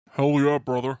Hell yeah,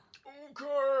 brother.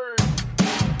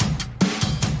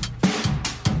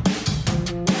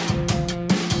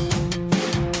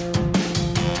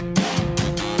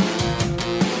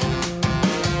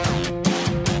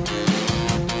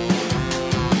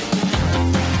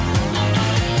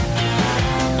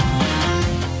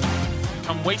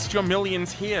 Waste your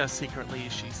millions here, secretly,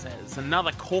 she says.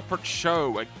 Another corporate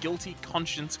show, a guilty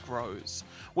conscience grows.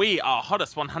 We are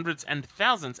Hottest 100s and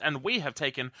Thousands, and we have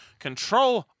taken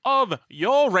control of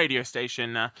your radio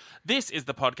station. This is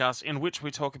the podcast in which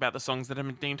we talk about the songs that have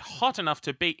been deemed hot enough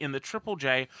to be in the Triple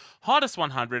J Hottest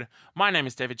 100. My name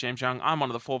is David James Young. I'm one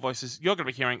of the four voices you're going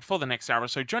to be hearing for the next hour or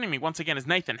so. Joining me once again is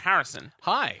Nathan Harrison.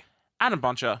 Hi. Adam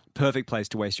Boncher. Perfect place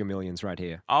to waste your millions right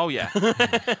here. Oh, yeah.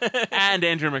 And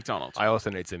Andrew McDonald. I also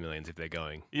need some millions if they're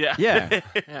going. Yeah. Yeah.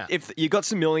 If you got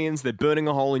some millions, they're burning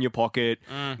a hole in your pocket.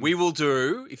 We will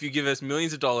do, if you give us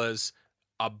millions of dollars,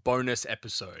 a bonus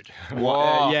episode.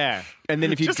 Yeah. And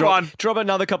then if you Just drop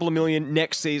another couple of million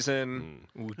next season,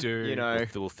 We'll do. you know,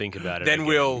 We'll think about it. Then again.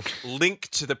 we'll link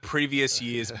to the previous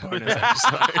year's bonus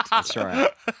episode. that's right.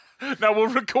 No, we'll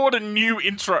record a new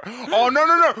intro. Oh,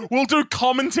 no. We'll do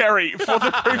commentary for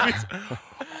the previous...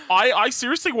 I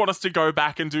seriously want us to go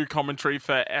back and do commentary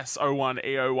for S01,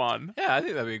 E01. Yeah, I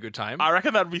think that'd be a good time. I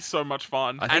reckon that'd be so much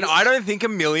fun. And I don't think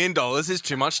 $1 million is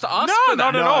too much to ask No, for that.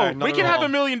 not at all. not We at can have all.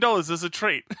 $1 million as a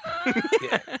treat.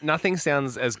 Nothing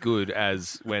sounds as good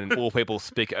as when four people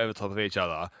speak over top of each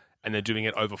other and they're doing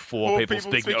it over four people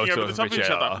speaking over the top of each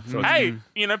other. So Hey,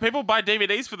 people buy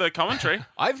DVDs for the commentary.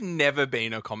 I've never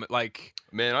been a comment like.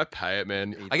 Man, I pay it,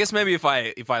 man. I guess maybe if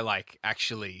I like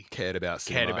actually cared about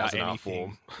cared cinema about as an art anything,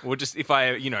 form. or just if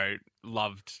I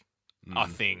loved a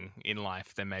thing in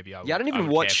life, then maybe I would. Yeah, I don't even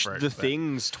would watch care for it, the but-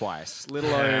 things twice, let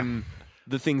alone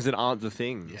the things that aren't the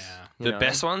things. Yeah. you The know?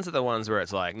 best ones are the ones where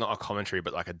it's like not a commentary,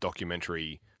 but like a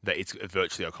documentary that it's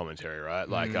virtually a commentary, right?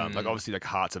 Like obviously like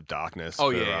Hearts of Darkness.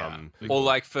 Oh for, yeah, or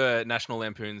like for National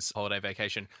Lampoon's Holiday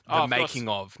Vacation, the of making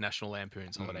of National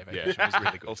Lampoon's Holiday yeah, Vacation was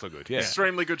really good. also good. Yeah,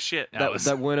 Extremely good shit.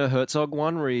 That Werner Herzog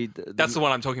one where he... That's the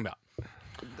one I'm talking about.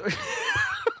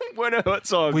 Werner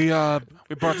Herzog. We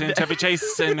brought in Chevy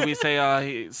Chase and we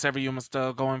say, Sever, you must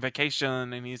go on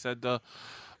vacation. And he said,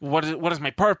 what is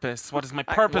my purpose? What is my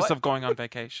purpose what? of going on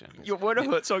vacation? Your Werner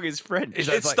Herzog is French.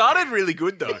 It started really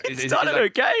good though. It started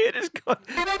okay. It has got...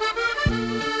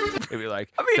 It'd be like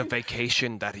the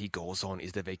vacation that he goes on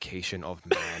is the vacation of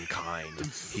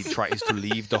mankind. He tries to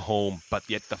leave the home, but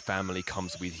yet the family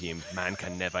comes with him. Man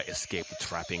can never escape the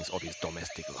trappings of his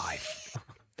domestic life.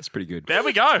 That's pretty good. There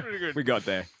we go. We got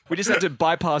there. We just had to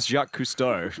bypass Jacques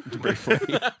Cousteau briefly.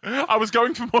 I was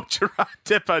going for more Gerard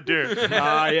Depardieu.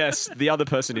 Yes, the other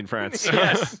person in France.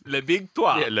 Yes. Le Big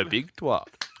Trois. Yeah, le big toi.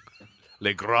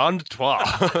 Le grand toi.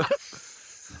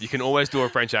 You can always do a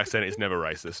French accent. It's never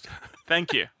racist.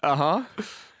 Thank you. Uh-huh.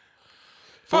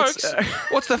 Folks,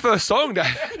 What's the first song,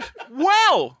 Dave?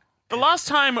 well, the last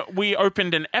time we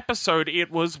opened an episode,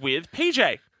 it was with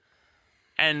PJ.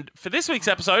 And for this week's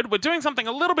episode, we're doing something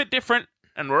a little bit different,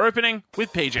 and we're opening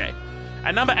with PJ.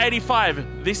 At number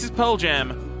 85, this is Pearl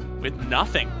Jam with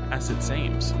Nothing As It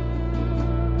Seems.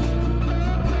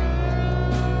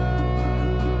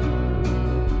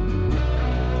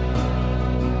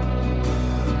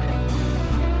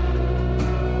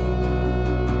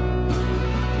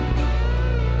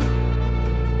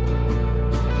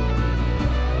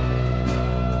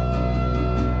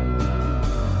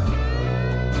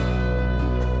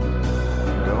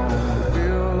 Don't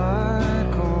feel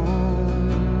like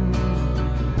home.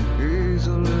 He's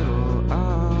a little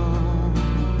out.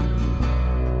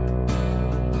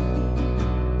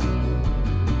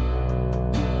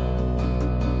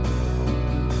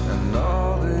 And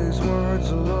all these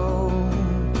words alone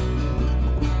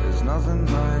is nothing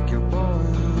like your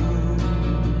poem.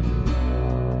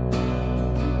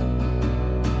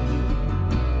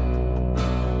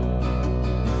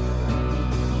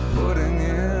 Putting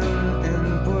in,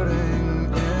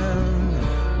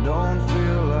 don't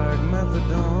feel like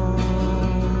methadone.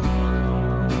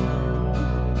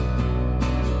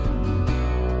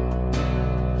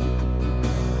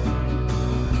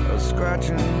 A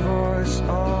scratching voice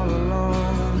all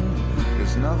alone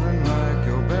is nothing like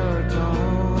your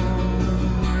baritone.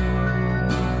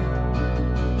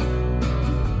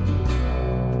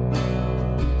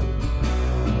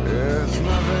 It's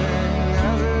nothing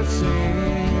as it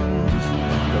seems.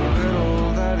 The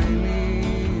little that he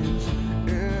needs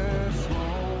is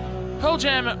home. Pearl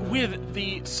Jam with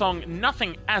the song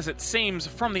Nothing As It Seems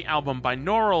from the album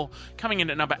Binaural, coming in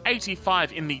at number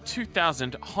 85 in the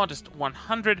 2000 Hottest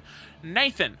 100.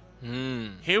 Nathan,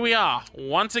 Here we are,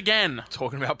 once again,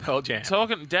 Talking about Pearl Jam.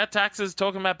 talking death taxes,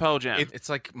 talking about Pearl Jam. It's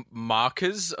like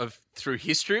markers of through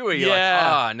history where you're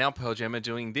Yeah. like, now Pearl Jam are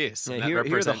doing this. Yeah, and that here are the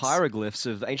represents- hieroglyphs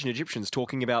of the ancient Egyptians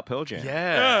talking about Pearl Jam.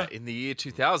 Yeah. In the year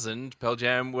 2000, Pearl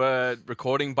Jam were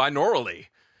recording binaurally.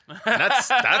 And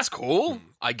that's cool,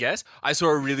 I guess. I saw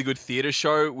a really good theater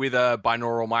show with a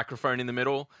binaural microphone in the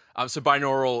middle. So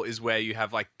binaural is where you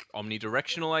have like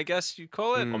omnidirectional, I guess you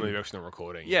call it. Omnidirectional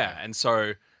recording. Yeah, and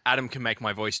so Adam can make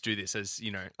my voice do this as,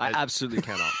 I as- absolutely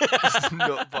cannot.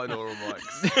 Not binaural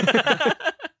mics.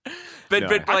 but No.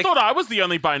 but I like thought I was the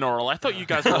only binaural. I thought you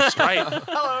guys were all straight.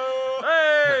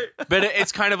 but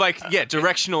it's kind of like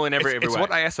directional in every It's way. what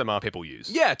ASMR people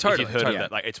use. Yeah, If totally, you've heard totally. of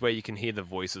that, like it's where you can hear the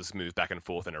voices move back and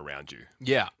forth and around you.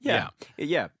 yeah.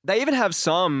 Yeah. They even have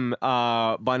some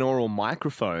binaural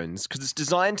microphones because it's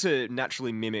designed to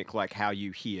naturally mimic like how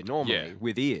you hear normally Yeah.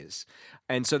 with ears.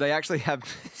 And so they actually have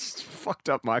fucked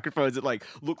up microphones that like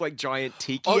look like giant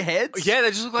tiki heads. Yeah,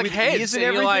 they just look like with heads. ears and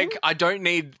and you're like, everything. I don't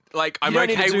need, like, I'm don't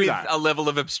need to okay do with that. a level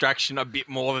of abstraction a bit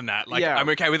more than that. Like, Yeah. I'm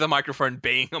okay with a microphone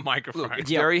being a microphone. It's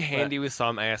Yeah, very but- handy with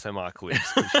some ASMR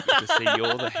clips to see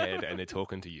you're the head and they're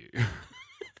talking to you.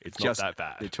 It's Just not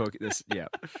that They bad. talk this. Yeah.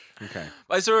 Okay.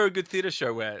 I saw a good theater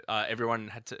show where everyone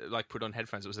had to, like, put on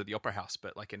headphones. It was at the Opera House,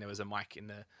 but, like, and there was a mic in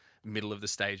the middle of the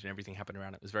stage and everything happened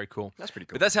around it. It was very cool. That's pretty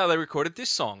cool. But that's how they recorded this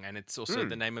song, and it's also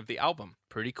the name of the album.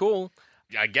 Pretty cool,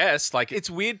 I guess. Like, it's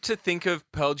weird to think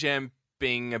of Pearl Jam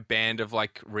being a band of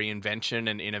like reinvention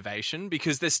and innovation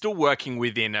because they're still working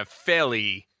within a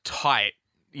fairly tight,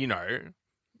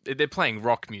 they're playing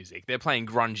rock music. They're playing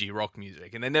grungy rock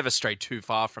music, and they never stray too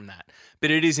far from that.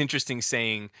 But it is interesting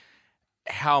seeing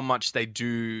how much they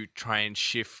do try and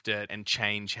shift it and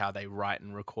change how they write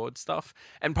and record stuff.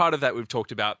 And part of that we've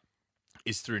talked about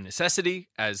is through necessity,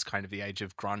 as kind of the age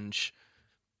of grunge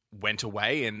went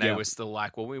away and they Yeah. were still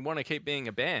like, well, we want to keep being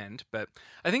a band. But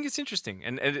I think it's interesting,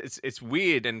 and it's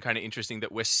weird and kind of interesting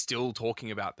that we're still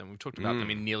talking about them. We've talked about them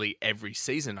in nearly every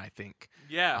season, I think.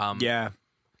 Yeah. Yeah.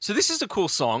 So this is a cool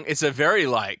song. It's a very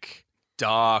like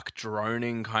dark,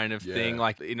 droning kind of thing.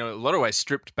 Like, a lot of ways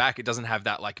stripped back, it doesn't have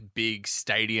that like big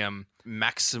stadium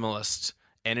maximalist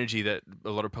energy that a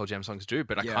lot of Pearl Jam songs do,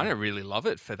 but I Yeah. kind of really love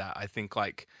it for that. I think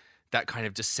like that kind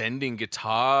of descending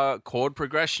guitar chord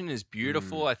progression is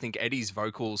beautiful. I think Eddie's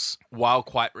vocals, while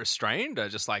quite restrained, are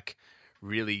just like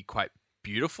really quite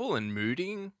beautiful and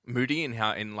moody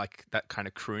in like that kind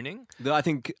of crooning. I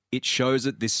think it shows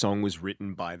that this song was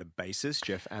written by the bassist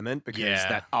Jeff Ament because Yeah.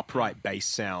 that upright bass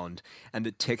sound and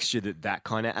the texture that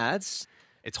kind of adds,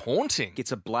 It's haunting.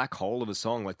 it's a black hole of a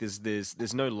song. Like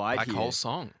there's no light Black here. hole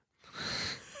song.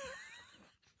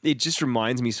 It just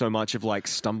reminds me so much of like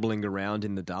stumbling around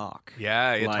in the dark.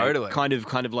 Yeah, Like, totally. Kind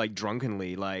of like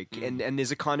drunkenly, like, and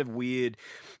there's a kind of weird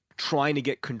trying to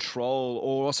get control,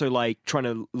 or also like trying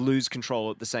to lose control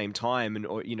at the same time, and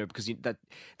or because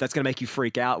that's going to make you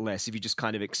freak out less if you just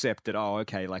kind of accept that, oh,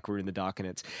 okay, like we're in the dark,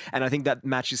 and I think that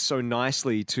matches so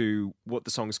nicely to what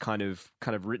the song's kind of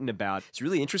written about. It's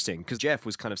really interesting because Jeff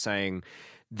was kind of saying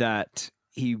that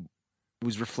he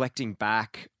was reflecting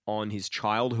back on his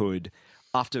childhood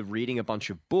after reading a bunch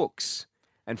of books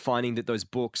and finding that those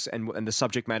books and the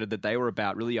subject matter that they were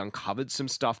about really uncovered some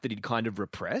stuff that he'd kind of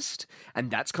repressed.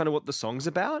 And that's kind of what the song's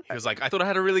about. He was like, I thought I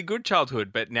had a really good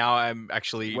childhood, but now I'm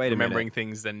actually Wait a remembering minute.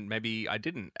 things then maybe I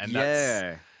didn't. And yeah.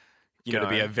 that's going to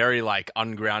be a very like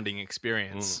ungrounding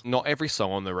experience. Not every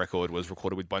song on the record was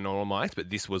recorded with binaural mics, but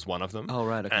this was one of them. Oh,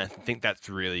 right, okay. And I think that's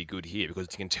really good here because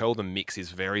you can tell the mix is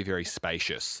very, very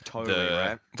spacious. Totally, the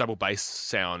right. double bass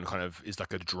sound kind of is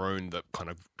like a drone that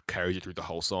kind of carries you through the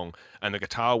whole song, and the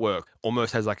guitar work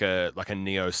almost has like a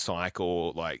neo psych,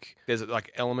 or like there's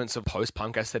like elements of post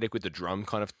punk aesthetic with the drum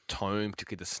kind of tone,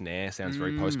 particularly the snare sounds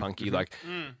very post punky. Like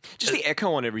Just the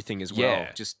echo on everything as well.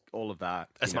 Yeah. Just all of that.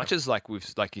 as much as like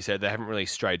you said, they haven't really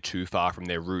strayed too far from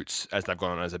their roots as they've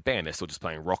gone on as a band. They're still just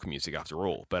playing rock music after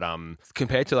all. But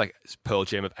compared to like Pearl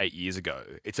Jam of 8 years ago,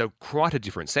 it's quite a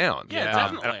different sound. Yeah,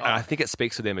 definitely. And I think it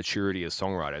speaks to their maturity as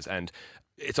songwriters. And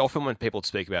it's often when people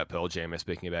speak about Pearl Jam, they're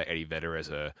speaking about Eddie Vedder as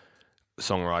a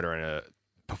songwriter and a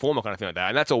performer kind of thing like that.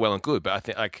 And that's all well and good. But I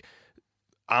think like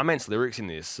Arment's lyrics in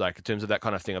this, like in terms of that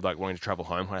kind of thing of like wanting to travel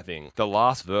home kind of thing, the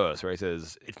last verse where he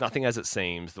says, "It's nothing as it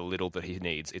seems, the little that he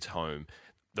needs, it's home.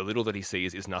 The little that he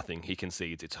sees is nothing, he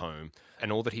concedes, it's home.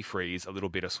 And all that he frees, a little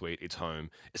bittersweet, it's home.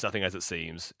 It's nothing as it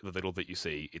seems, the little that you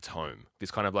see, it's home."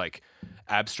 This kind of like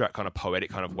abstract, kind of poetic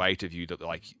kind of way to view that,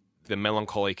 like the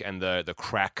melancholic and the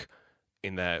crack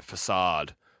in the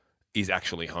facade is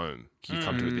actually home. You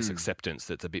come to this acceptance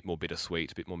that's a bit more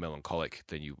bittersweet, a bit more melancholic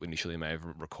than you initially may have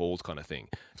recalled, kind of thing.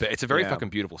 But it's a very fucking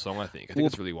beautiful song, I think. I think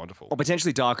it's really wonderful. Or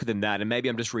potentially darker than that, and maybe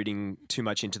I'm just reading too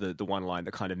much into the one line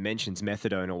that kind of mentions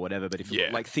methadone or whatever. But if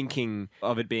you're like thinking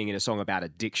of it being in a song about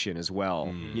addiction as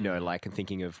well, you know, like and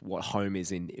thinking of what home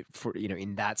is in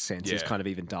that sense is kind of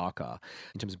even darker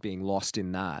in terms of being lost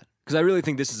in that. Because I really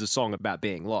think this is a song about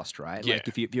being lost, right? Yeah. Like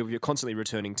if you're constantly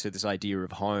returning to this idea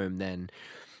of home, then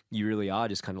you really are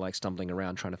just kind of like stumbling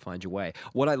around trying to find your way.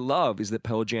 What I love is that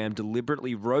Pearl Jam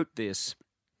deliberately wrote this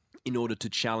in order to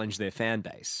challenge their fan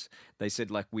base. They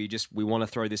said, like, we want to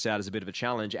throw this out as a bit of a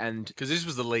challenge. And Because this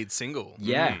was the lead single.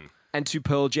 yeah. And to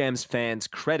Pearl Jam's fans'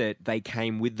 credit, they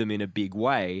came with them in a big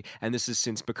way, and this has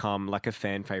since become like a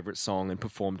fan favorite song and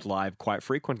performed live quite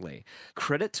frequently.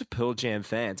 Credit to Pearl Jam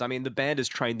fans. I mean, the band has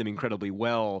trained them incredibly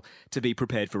well to be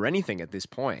prepared for anything at this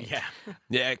point. Yeah.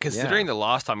 Yeah, considering the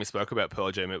last time we spoke about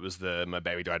Pearl Jam, it was the My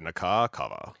Baby Died in a Car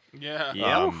cover.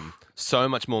 Yeah. So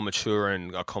much more mature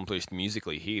and accomplished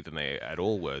musically here than they at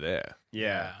all were there.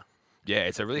 Yeah. Yeah,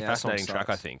 it's a really that song fascinating track,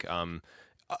 I sucks. think.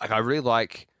 I really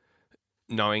like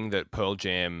knowing that Pearl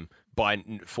Jam, by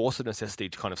force of necessity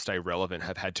to kind of stay relevant,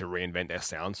 have had to reinvent their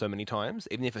sound so many times,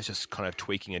 even if it's just kind of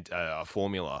tweaking a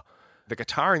formula. The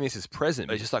guitar in this is present,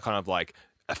 but it's just like kind of like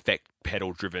effect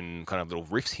pedal driven kind of little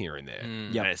riffs here and there.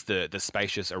 Yep. And it's the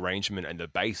spacious arrangement and the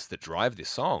bass that drive this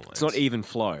song. It's not even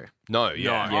flow. No,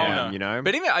 yeah. No. Yeah, no. you know?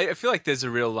 But even I feel like there's a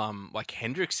real like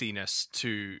Hendrixiness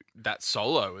to that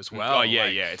solo as well. Oh, yeah,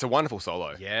 Like, yeah. It's a wonderful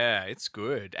solo. Yeah, it's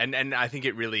good. And I think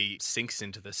it really sinks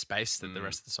into the space that the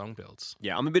rest of the song builds.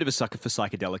 Yeah, I'm a bit of a sucker for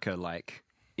psychedelica, like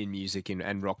in music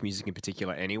and rock music in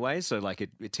particular anyway, so like it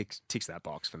ticks that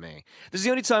box for me. This is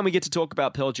the only time we get to talk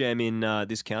about Pearl Jam in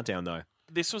this countdown, though.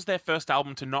 This was their first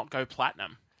album to not go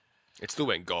platinum. It still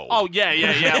went gold. Oh, yeah.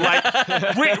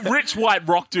 Like, rich white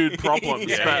rock dude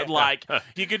problems. But, like,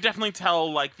 you could definitely tell,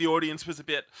 like, the audience was a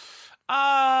bit... Both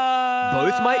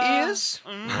my ears?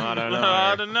 I don't know.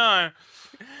 I don't know.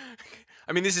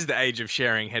 I mean, this is the age of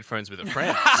sharing headphones with a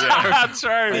friend.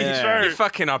 True. You're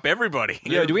fucking up everybody.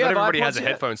 Yeah, do we Not have everybody iPods has a yet?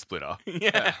 headphone splitter.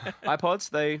 Yeah. iPods?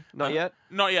 They not yet?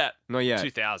 Not yet. Not yet.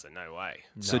 2000, no way.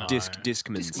 So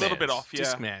Discmans. A little bit off, yeah.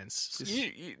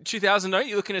 Discmans. 2000,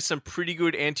 you're looking at some pretty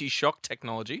good anti-shock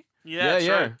technology. Yeah,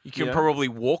 true. You can probably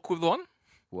walk with one,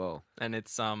 Whoa. and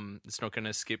it's not going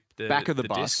to skip the Back of the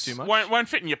disc bus. too much. Won't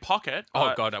fit in your pocket.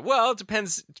 Oh but- god. Well, it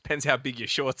depends how big your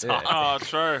shorts are. Oh,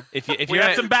 true. If We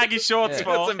had some baggy shorts,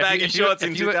 Got some baggy shorts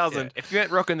in 2000. If you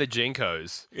weren't rocking the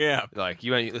Jinkos, Yeah. like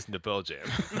you ain't listen to Pearl Jam.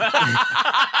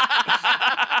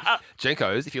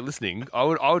 Jinkos, if you're listening, I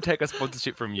would take a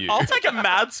sponsorship from you. I'll take a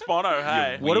mad spono,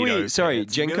 hey. What are we? Weirdo Sorry,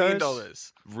 pants. $1 million.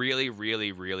 Jenkos? Really,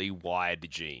 really, really wide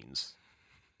jeans.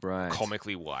 Right.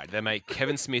 Comically wide. They make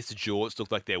Kevin Smith's jorts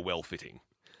look like they're well fitting.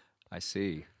 I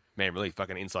see. Man, really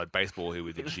fucking inside baseball here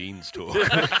with the jeans talk.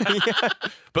 But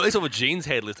at least all the jeans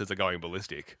head listeners are going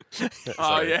ballistic.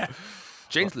 Oh, yeah.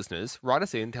 Jeans listeners, write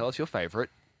us in, tell us your favourite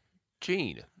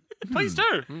jean. Please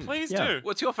do. Please Yeah. do.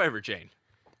 What's your favorite Gene?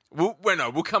 We'll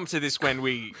come to this when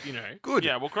we, Good.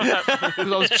 Yeah, we'll cross that.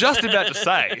 Because I was just about to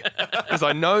say, because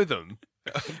I know them.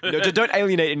 No, don't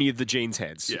alienate any of the jeans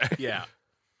heads. Yeah. Yeah.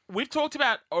 We've talked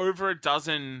about over a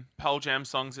dozen Pearl Jam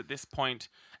songs at this point,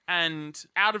 and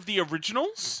out of the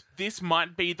originals, this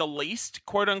might be the least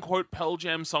quote-unquote Pearl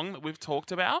Jam song that we've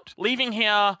talked about. Leaving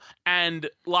Here and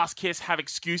Last Kiss have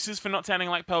excuses for not sounding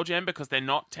like Pearl Jam because they're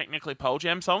not technically Pearl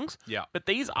Jam songs. Yeah. But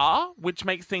these are, which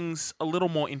makes things a little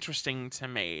more interesting to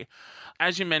me.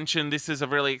 As you mentioned, this is a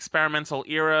really experimental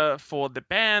era for the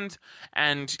band,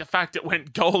 and the fact it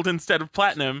went gold instead of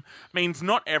platinum means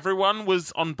not everyone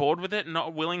was on board with it,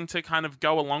 not willing to kind of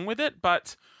go along with it,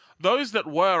 but those that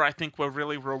were, I think, were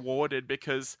really rewarded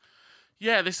because,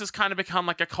 yeah, this has kind of become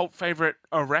like a cult favorite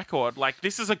record. Like,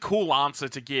 this is a cool answer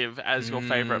to give as your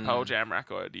favorite Pearl Jam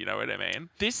record, you know what I mean?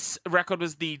 This record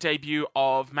was the debut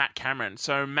of Matt Cameron.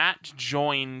 So Matt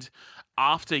joined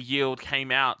after Yield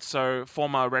came out. So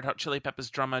former Red Hot Chili Peppers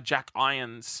drummer Jack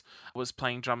Irons was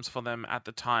playing drums for them at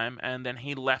the time, and then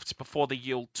he left before the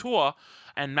Yield tour,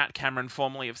 and Matt Cameron,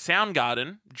 formerly of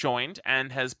Soundgarden, joined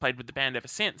and has played with the band ever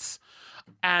since.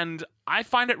 And I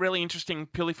find it really interesting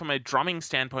purely from a drumming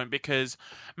standpoint because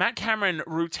Matt Cameron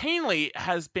routinely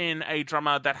has been a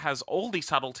drummer that has all the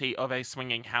subtlety of a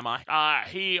swinging hammer.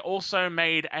 He also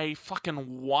made a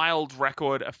fucking wild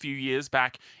record a few years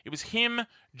back. It was him,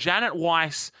 Janet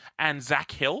Weiss, and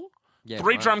Zach Hill. Yeah,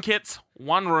 3 right. drum kits,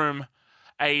 1 room,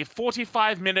 a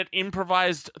 45-minute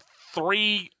improvised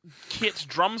 3-kit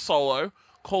drum solo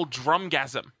called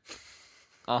Drumgasm.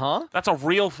 Uh-huh. That's a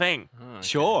real thing.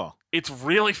 Sure. It's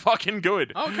really fucking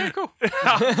good. Okay, cool.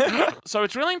 So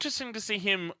it's really interesting to see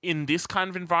him in this kind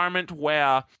of environment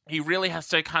where he really has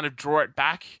to kind of draw it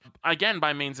back. Again,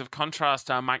 by means of contrast,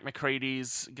 Mike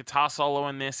McCready's guitar solo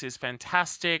in this is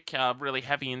fantastic, really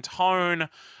heavy in tone,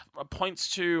 points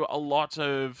to a lot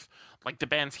of like the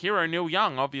band's hero, Neil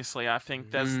Young. Obviously, I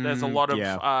think there's a lot of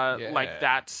like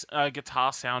that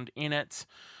guitar sound in it.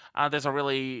 There's a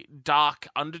really dark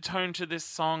undertone to this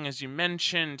song, as you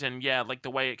mentioned, and like the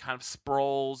way it kind of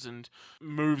sprawls and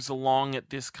moves along at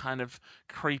this kind of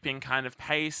creeping kind of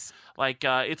pace. Like,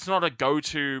 it's not a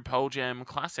go-to Pearl Jam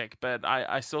classic, but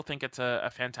I still think it's a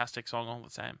fantastic song all the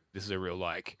same. This is a real,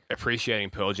 like, appreciating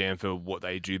Pearl Jam for what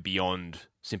they do beyond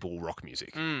simple rock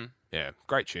music. Yeah,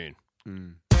 great tune.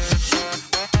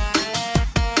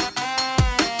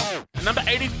 Number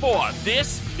 84,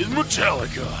 this is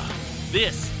Metallica.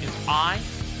 This is I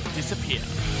Disappear.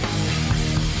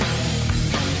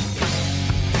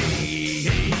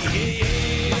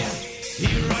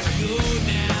 Here I go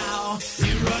now.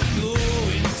 Here I go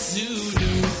into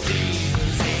new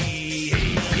days.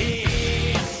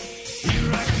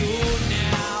 Here I go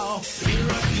now. Here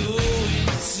I go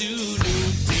into new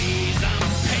days. I'm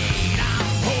pain, I'm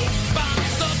hope, I'm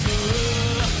suffer.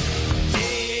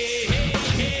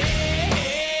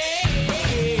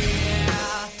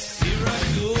 Here I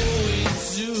go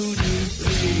into new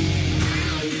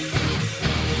days.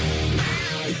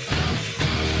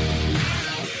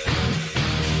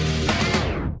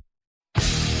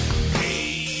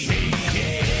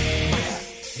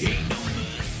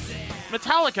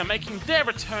 Metallica making their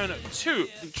return to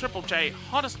the Triple J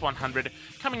Hottest 100,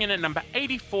 coming in at number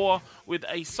 84 with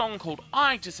a song called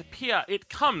I Disappear. It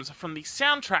comes from the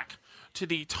soundtrack to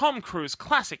the Tom Cruise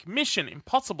classic Mission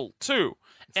Impossible 2.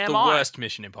 It's the worst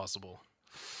Mission Impossible.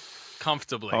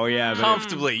 Comfortably. Oh, yeah, but-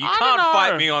 Comfortably. You I can't don't know.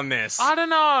 fight me on this. I don't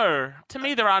know. To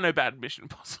me, there are no bad Mission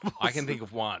Impossibles. I can think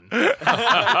of one. Look,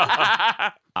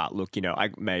 I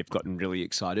may have gotten really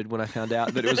excited when I found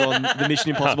out that it was on the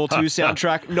Mission Impossible 2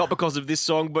 soundtrack, not because of this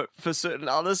song, but for certain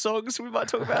other songs we might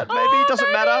talk about. Maybe.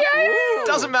 Doesn't matter.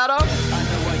 Doesn't matter.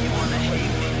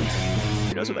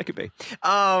 Who knows what that could be?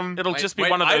 It'll just be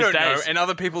one of those I don't days. know, and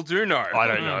other people do know. I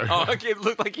don't know. Oh, okay, it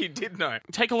looked like you did know.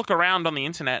 Take a look around on the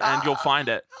internet and you'll find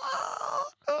it.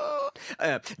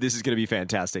 This is going to be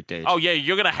fantastic, Deej. Oh, yeah,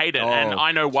 you're going to hate it, and Oh.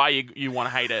 I know why you want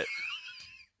to hate it.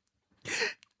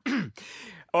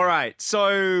 All right,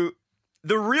 so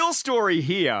the real story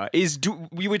here is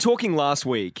we were talking last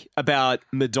week about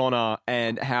Madonna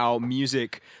and how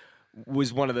music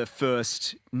was one of the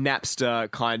first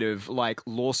Napster kind of like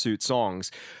lawsuit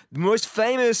songs. The most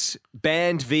famous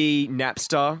band v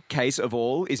Napster case of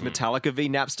all is Metallica v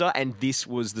Napster, and this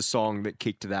was the song that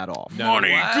kicked that off.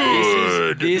 Money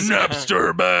good, this-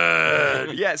 Napster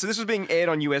bad. Yeah, so this was being aired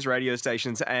on US radio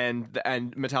stations, and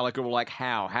Metallica were like,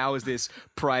 "How is this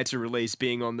prior to release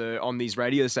being on these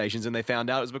radio stations?" And they found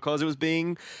out it was because it was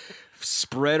being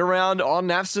spread around on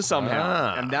Napster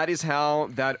somehow, and that is how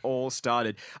that all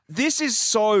started. This is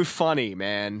so funny,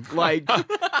 man. Like,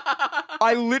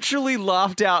 I literally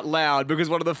laughed out loud because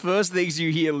one of the first things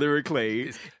you hear lyrically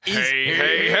is,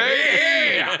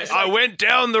 Hey! I went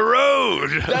down the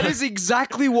road. that is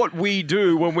exactly what we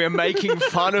do when we're making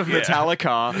fun of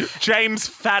Metallica. James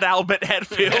Fat Albert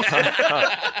Hetfield.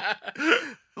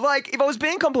 Like, if I was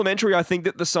being complimentary, I think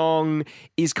that the song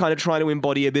is kind of trying to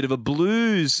embody a bit of a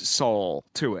blues soul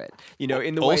to it. In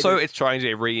the way Also, that- it's trying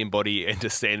to re-embody Enter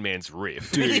Sandman's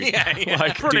riff. Yeah.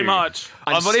 Like, Pretty dude, much.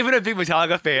 I'm not even a big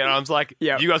Metallica fan, and I was like,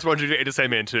 Yeah. you guys want to do Enter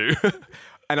Sandman too?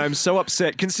 and I'm so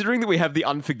upset, considering that we have the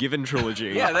Unforgiven trilogy.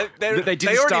 Yeah, that they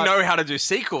didn't already start- know how to do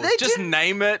sequels. They Just didn't-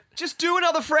 name it. Just do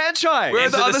another franchise. Where are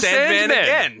Enter the the other Sandman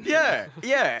Sandmen? again.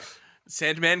 Yeah.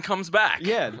 Sandman comes back.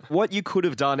 Yeah, what you could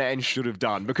have done and should have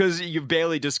done, because you've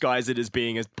barely disguised it as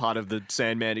being as part of the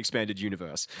Sandman expanded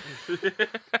universe.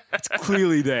 It's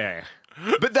clearly there.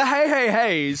 But the hey, hey,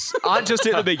 heys aren't just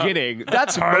at the beginning.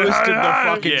 That's most of the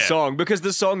fucking Yeah. song, because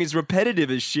the song is repetitive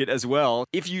as shit as well.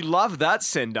 If you love that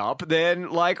send up, then,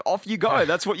 like, off you go.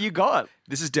 That's what you got.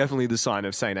 This is definitely the sign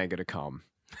of Saint Anger to come.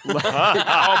 Oh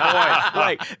boy!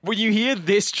 Like, when you hear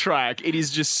this track, it is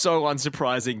just so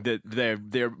unsurprising that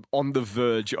they're on the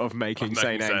verge of making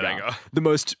Saint Saint Anger Anger. the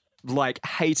most like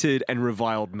hated and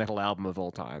reviled metal album of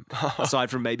all time,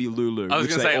 aside from maybe Lulu. I was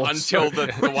which going to they say also- until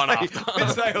the one after.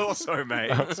 which they also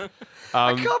made.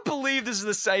 I can't believe this is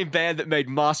the same band that made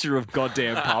Master of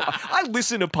Goddamn Puppets. I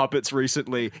listened to Puppets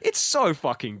recently. It's so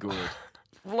fucking good.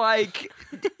 Like,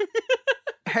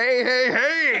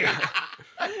 hey.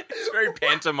 It's very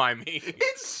pantomime-y.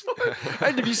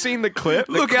 And have you seen the clip?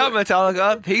 Look out,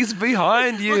 Metallica! He's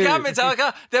behind you. Look out,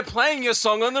 Metallica! They're playing your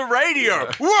song on the radio.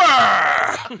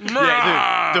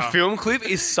 Yeah, the film clip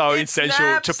is so It's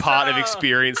essential to part of Napster.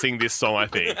 experiencing this song, I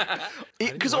think.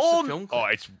 Because Watch all the film clip. Oh,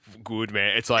 it's good,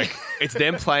 man. It's like it's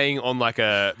them playing on like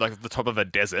the top of a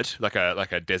desert, like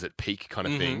a desert peak kind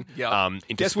of thing. yeah.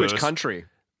 guess which interspersed- country?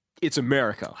 It's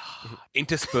America.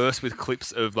 interspersed with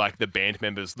clips of like the band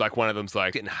members. Like one of them's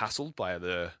like getting hassled by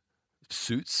the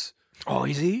suits. Oh,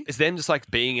 is he? It's them just like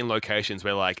being in locations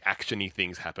where like actiony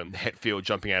things happen. Hetfield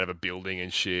jumping out of a building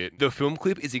and shit. The film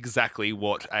clip is exactly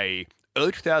what a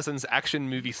early 2000s action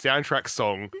movie soundtrack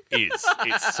song is.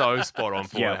 It's so spot on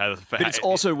for Yeah. it. Has But it's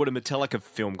also what a Metallica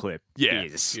film clip Yeah.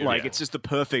 is. Yeah. Like, Yeah. it's just the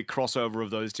perfect crossover of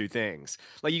those two things.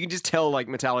 Like, you can just tell, like,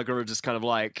 Metallica are just kind of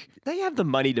like, they have the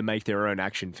money to make their own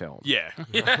action film. yeah.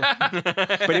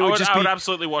 But it would just I be would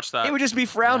absolutely watch that. it would just be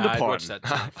frowned I'd upon watch that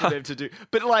too. for them to do.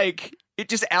 But like, it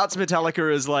just outs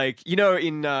Metallica as like, you know,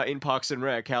 in Parks and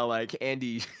Rec, how like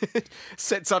Andy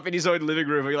sets up in his own living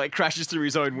room, and he like crashes through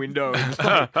his own window, and,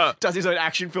 like, does his own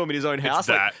action film in his own house.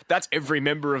 Like, that. that's every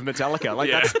member of Metallica. Like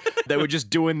Yeah. they were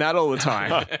just doing that all the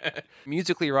time.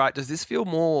 Musically, right? Does this feel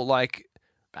more like?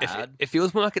 Bad. It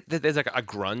feels more like there's like a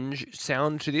grunge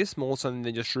sound to this, more so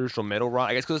than just traditional metal, right?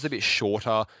 I guess because it's a bit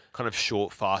shorter, kind of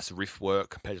short, fast riff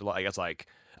work compared to like, I guess like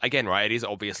again, right? It is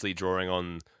obviously drawing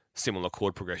on similar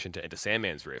chord progression to Enter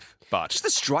Sandman's riff, but Just the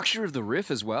structure of the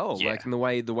riff as well, Yeah. like in the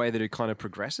way that it kind of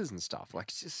progresses and stuff. Like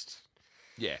it's just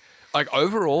yeah, like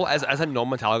overall, as a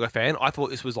non-Metallica fan, I thought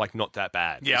this was like not that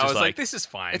bad. Yeah, It's I just was like, this is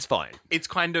fine. it's fine. It's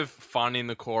kind of fun in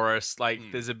the chorus. Like,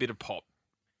 there's a bit of pop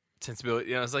sensibility.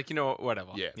 You know, I was like, you know what,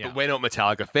 whatever. Yeah, but we're not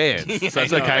Metallica fans, so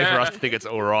it's I know. okay for us to think it's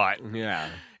all right. yeah.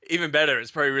 Even better,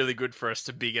 it's probably really good for us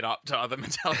to big it up to other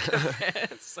Metallica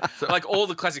fans. Like all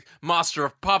the classic Master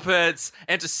of Puppets,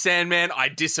 Enter Sandman, I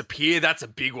Disappear. That's a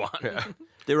big one.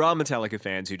 There are Metallica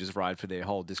fans who just ride for their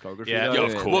whole discography. Yeah, though,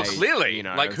 of and course. Well, they- clearly, you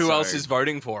know, like who so- else is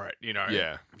voting for it? You know?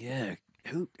 Yeah, Yeah,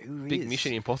 who big is?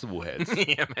 Mission Impossible heads.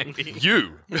 yeah, maybe.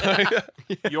 You.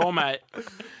 Your mate.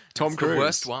 Tom The Cruise.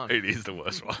 worst one. It is the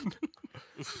worst one.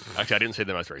 Actually, I didn't see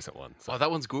the most recent one. So. Oh, that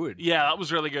one's good. Yeah, that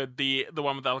was really good. The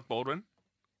one with Alec Baldwin.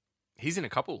 He's in a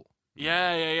couple.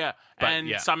 Yeah. But, And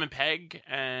yeah. Simon Pegg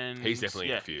and He's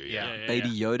definitely in a few. Yeah. Baby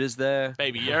Yoda's there.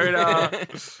 Baby Yoda,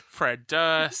 Fred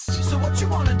Durst, So what you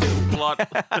wanna do?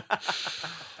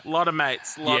 lot of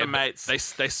mates, lot of but mates. They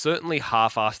certainly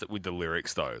half-assed it with the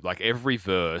lyrics though. Like every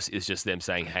verse is just them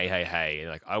saying "Hey, hey, hey," and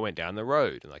like I went down the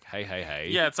road and like "Hey, hey, hey."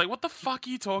 Yeah, it's like, what the fuck are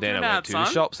you talking Then I about, went to son?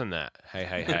 the shops and that. Hey,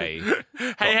 hey, hey.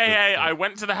 Hey, I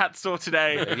went to the hat store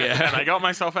today Yeah. and I got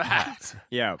myself a hat.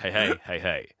 Yeah. hey, hey, hey,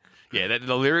 hey. Yeah,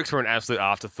 the lyrics were an absolute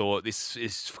afterthought. This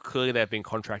is clearly they've been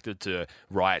contracted to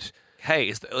write. Hey,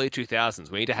 it's the early 2000s.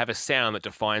 We need to have a sound that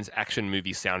defines action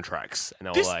movie soundtracks. And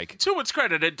they were This, like, to its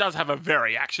credit, it does have a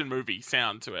very action movie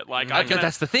sound to it. Like, I okay, can,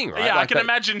 that's the thing, right? yeah, I Like can that-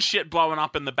 imagine shit blowing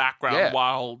up in the background Yeah.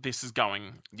 while this is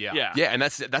going. Yeah. Yeah, and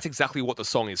that's exactly what the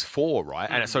song is for, right?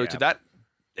 And so to that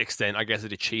extent, I guess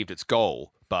it achieved its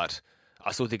goal, but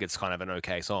I still think it's kind of an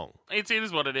okay song. It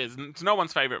is what it is. It's no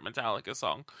one's favorite Metallica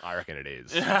song. I reckon it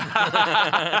is. It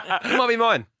might be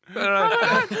mine. I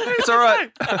don't know. It's all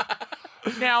right.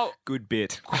 Now, Good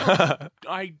bit.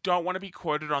 I don't want to be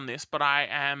quoted on this, but I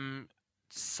am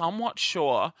somewhat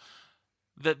sure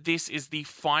that this is the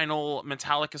final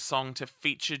Metallica song to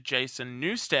feature Jason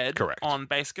Newsted Correct. on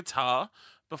bass guitar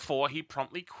before he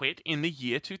promptly quit in the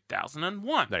year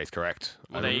 2001. That is correct.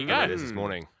 Well, there you I go. read this this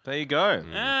morning. There you go.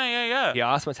 Yeah. He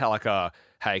asked Metallica,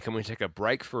 "Hey, can we take a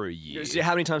break for a year?"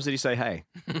 How many times did he say hey?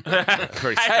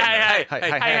 Very Hey,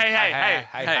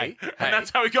 hey. And that's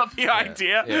how we got the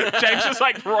idea. James is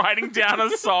like writing down a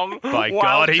song. By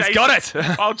while God, he's got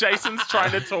it. While Jason's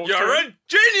trying to talk to You're him. a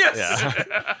genius!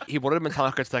 Yeah. He wanted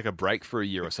Metallica to take a break for a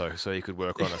year or so he could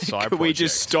work on a side Could we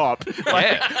just stop?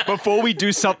 Yeah. Before we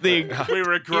do something, We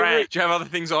regret. Do you have other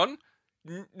things on?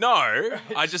 No.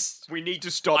 we need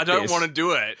to stop I don't this. want to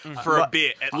do it for a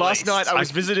bit at Last least. night I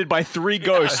was visited by 3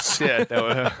 ghosts. Yeah, they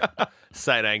were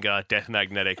Saint Anger, Death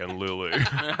Magnetic, and Lulu.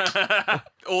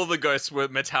 All the ghosts were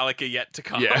Metallica yet to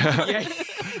come. Yeah.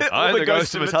 I'm the the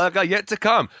ghosts ghost of of Metallica yet to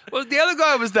come. Well, the other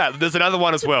guy was that. There's another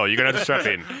one as well. You're going to have to strap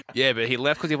in. Yeah, but he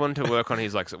left because he wanted to work on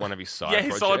his one of his side Yeah,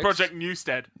 projects. his solo project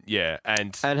Newstead. Yeah,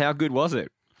 and And how good was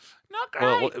it? Not great.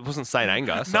 well, it wasn't Saint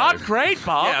Anger. So. Not great,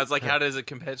 Bob. Yeah, I was like, how does it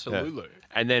compare to Lulu?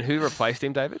 And then who replaced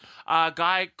him, David? A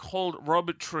guy called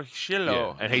Robert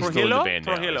Trujillo. And he's still in the band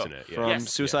now, Trujillo. isn't it? Yeah. From Yes.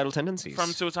 Suicidal Tendencies.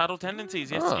 From Suicidal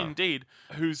Tendencies, yes, Ah. indeed.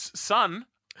 Whose son,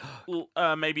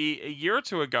 maybe a year or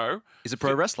two ago, Is a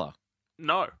pro wrestler.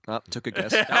 No. Took a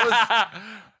guess.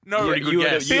 No, Pretty good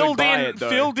guess. you would buy it, though.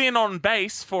 filled in on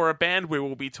bass for a band we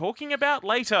will be talking about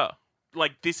later,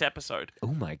 like this episode.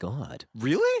 Oh my god!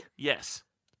 Really? Yes.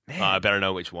 I better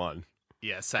know which one.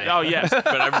 Yeah, same. Oh, yes.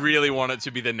 But I really want it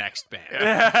to be the next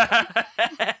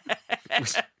band.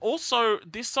 Also,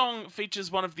 this song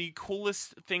features one of the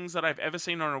coolest things that I've ever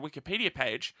seen on a Wikipedia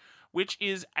page, which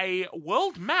is a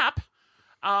world map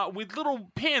with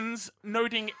little pins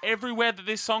noting everywhere that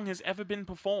this song has ever been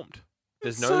performed.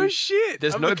 There's So shit.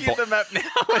 There's I'm no looking at the map now.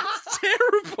 It's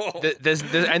terrible.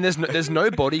 there's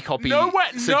no body copy No way,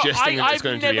 suggesting that I've it's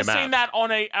going to be never a map. seen that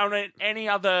on any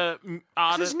other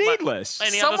artist. This is needless.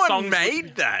 Any other Someone songs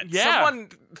made that. Yeah. Someone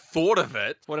thought of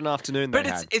it. What an afternoon But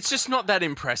they had. it's just not that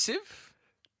impressive.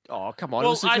 Oh, come on.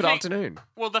 Well, it was a I good think- afternoon.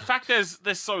 Well, the fact there's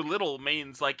so little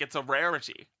means like it's a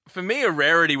rarity. For me, a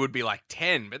rarity would be like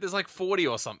 10, but there's like 40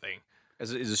 or something.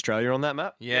 Is Australia on that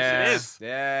map? Yeah. Yes, it is.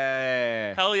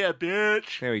 Yeah. Hell yeah,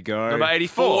 bitch. There we go. Number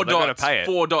 84. 4 They've got to dots. pay it.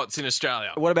 4 dots in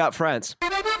Australia. What about France?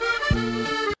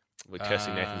 We're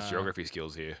testing Nathan's geography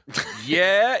skills here.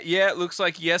 Yeah, it looks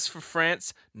like yes for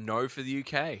France, no for the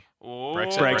UK. Oh.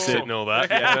 Brexit and all that.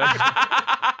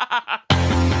 Yeah.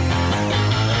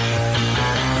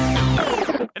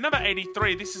 At number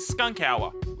 83, this is Skunk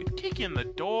Hour with Kick in the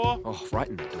Door. Oh, right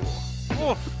in the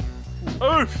door. Oof.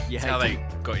 Oof. Yeah. That's how they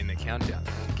got in the countdown.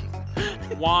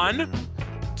 1,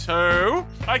 2.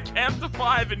 I count to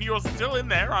 5 and you're still in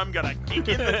there. I'm gonna kick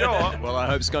in the door. Well, I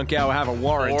hope Skunk Hour have a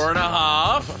warrant.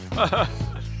 4.5.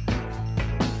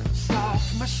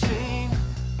 Soft machine,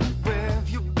 where have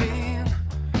you been?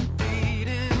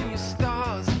 Reading your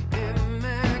stars in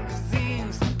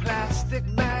magazines, plastic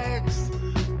bags,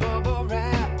 bubble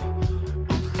wrap,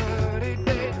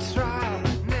 30-day trial,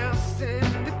 now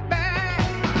send it back.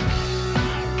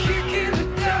 Kick in the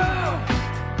door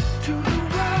to the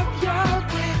world you're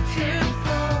waiting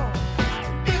for.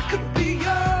 It could be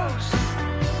yours.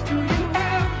 Do you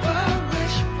ever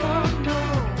wish for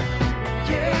more?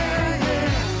 Yeah.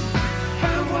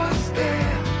 Find what's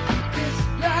there. This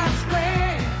last way.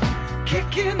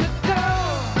 Kick in the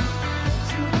door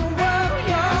to the world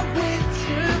you're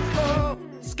waiting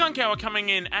for. Skunk Hour coming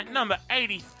in at number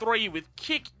 83 with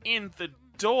Kick in the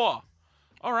Door.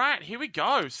 All right, here we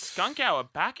go. Skunk Hour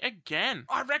back again.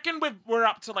 I reckon we're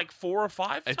up to like 4 or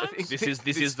 5 I times. think This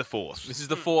is the fourth. This is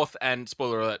the fourth and,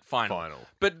 spoiler alert, final.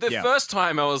 But the Yeah. first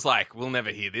time I was like, we'll never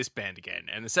hear this band again.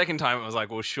 And the second time I was like,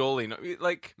 well, surely not.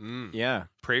 Like, Yeah.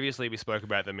 Previously, we spoke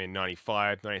about them in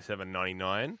 95, 97,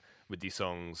 99 with the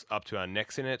songs Up to Our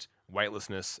Necks in It,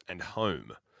 Weightlessness, and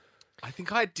Home. I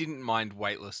think I didn't mind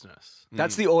weightlessness.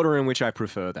 That's the order in which I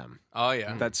prefer them. Oh,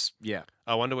 yeah. That's, yeah.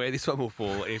 I wonder where this one will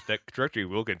fall if the directory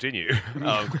will continue.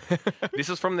 This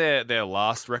is from their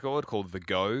last record called The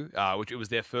Go, which it was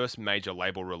their first major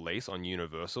label release on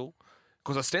Universal.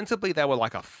 Because ostensibly they were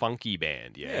like a funky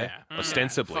band, yeah? Yeah.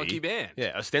 Ostensibly. Funky band.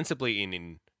 Yeah, ostensibly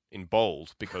in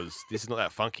bold, because this is not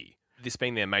that funky. This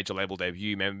being their major label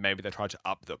debut, maybe they tried to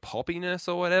up the poppiness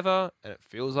or whatever, and it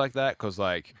feels like that, because,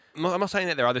 like, I'm not saying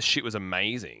that their other shit was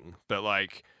amazing, but,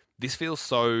 like, this feels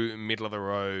so middle of the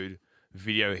road,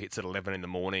 video hits at 11 in the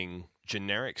morning,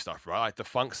 generic stuff, right? Like, the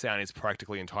funk sound is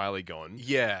practically entirely gone.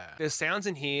 Yeah. There's sounds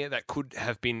in here that could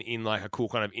have been in, like, a cool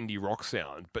kind of indie rock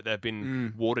sound, but they've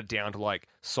been watered down to, like,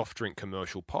 soft drink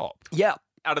commercial pop. Yeah.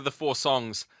 Out of the 4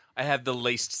 songs, I have the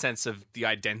least sense of the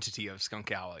identity of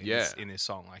Skunk Hour in this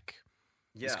song. Like,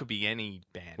 this could be any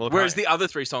band. Well, Whereas the other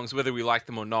 3 songs, whether we like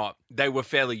them or not, they were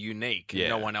fairly unique. Yeah.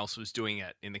 No one else was doing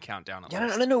it in the countdown. At Yeah, I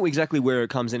least. don't know exactly where it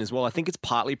comes in as well. I think it's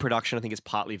partly production. I think it's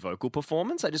partly vocal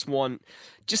performance. I just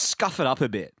scuff it up a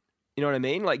bit. You know what I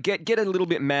mean? Like, get a little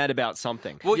bit mad about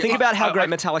something. Well, Think yeah, about how great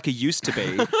Metallica used to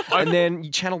be, and then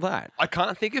you channel that. I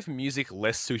can't think of music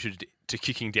less suited to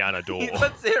kicking down a door.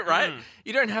 That's it, right?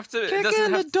 You don't have to. It Kick doesn't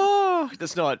in have the door.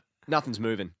 That's not. Nothing's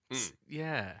moving.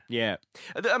 Yeah. Yeah.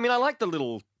 I mean, I like the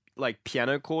little like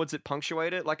piano chords that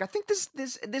punctuate it. Like, I think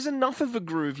there's enough of a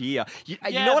groove here. You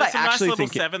know what I there's some actually nice little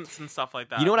think? sevenths and stuff like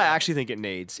that. You know what I actually think it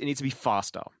needs? It needs to be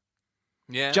faster.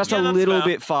 Yeah. Just Yeah, a that's little fair.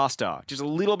 bit faster. Just a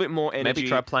little bit more energy. Maybe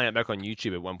try playing it back on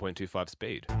YouTube at 1.25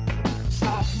 speed.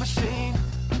 Soft machine,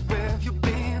 where have you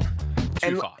been? Too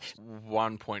and- fast.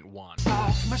 1.1.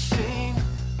 Soft machine,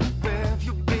 where have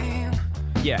you been?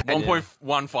 Yeah. and-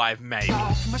 1.15 maybe.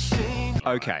 Soft machine.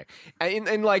 Okay.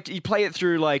 And like you play it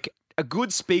through like a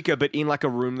good speaker, but in like a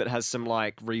room that has some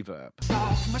like reverb.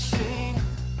 Soft machine,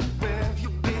 where have you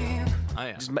been? Oh,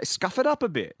 yeah. Just scuff it up a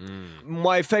bit.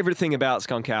 My favorite thing about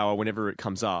Skunk Hour, whenever it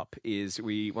comes up, is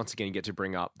we once again get to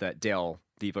bring up that Dell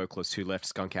the vocalist who left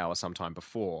Skunk Hour sometime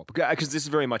before, because this is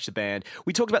very much the band.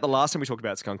 We talked about the last time we talked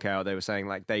about Skunk Hour. They were saying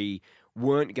like they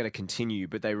weren't going to continue,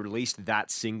 but they released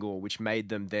that single, which made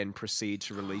them then proceed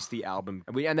to release the album.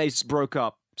 And they broke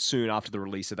up soon after the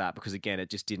release of that because again, it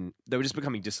just didn't. They were just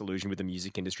becoming disillusioned with the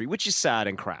music industry, which is sad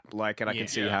and crap. Like, and I can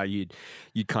see how you'd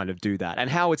kind of do that, and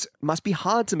how it must be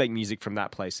hard to make music from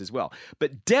that place as well.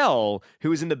 But Del, who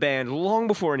was in the band long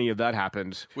before any of that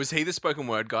happened, Was he the spoken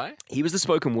word guy? he was the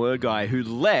spoken word guy who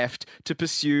left to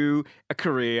pursue a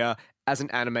career as an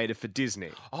animator for Disney.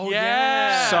 Oh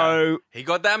Yeah. So he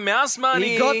got that mouse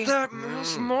money. he got that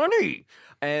mouse money.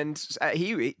 And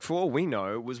he, for all we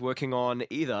know, was working on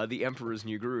either The Emperor's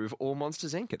New Groove or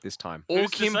Monsters, Inc. at this time. Or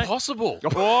Who's to Kim say? Possible.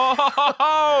 Whoa!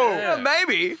 Yeah,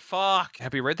 maybe. Fuck.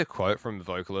 Have you read the quote from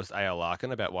vocalist A.L.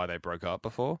 Larkin about why they broke up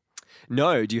before?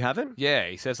 No, do you have it? Yeah,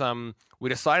 he says, we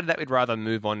decided that we'd rather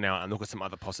move on now and look at some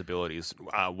other possibilities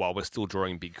while we're still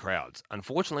drawing big crowds.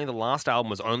 Unfortunately, the last album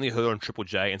was only heard on Triple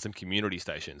J and some community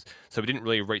stations, so we didn't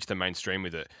really reach the mainstream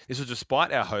with it. This was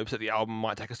despite our hopes that the album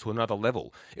might take us to another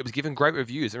level. It was given great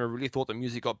reviews, and we really thought the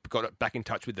music got it back in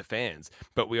touch with the fans,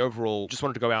 but we overall just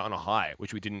wanted to go out on a high,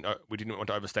 which we didn't want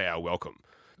to overstay our welcome.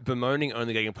 Bemoaning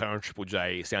only getting played on Triple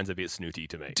J sounds a bit snooty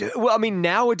to me. Well, I mean,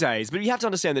 nowadays, but you have to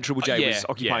understand that Triple J Yeah, was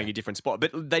occupying yeah. a different spot.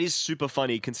 But that is super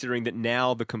funny considering that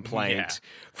now the complaint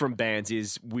from bands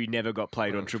is we never got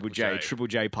played on Triple J. Triple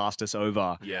J passed us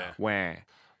over. Yeah. Where?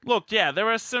 Look, yeah, there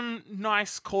are some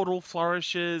nice chordal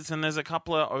flourishes and there's a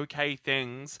couple of okay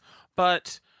things,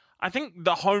 but I think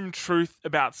the home truth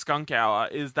about Skunk Hour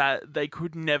is that they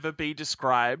could never be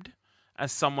described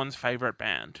as someone's favorite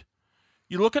band.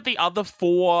 You look at the other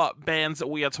 4 bands that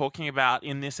we are talking about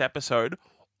in this episode,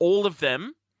 all of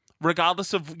them,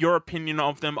 regardless of your opinion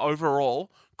of them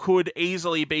overall, could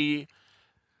easily be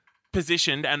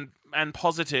positioned and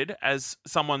posited as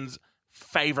someone's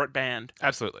favorite band.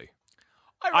 Absolutely.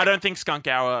 I don't think Skunk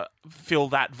Hour fill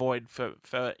that void for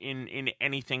in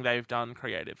anything they've done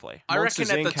creatively. I Monsters,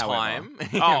 reckon at Inc., the time.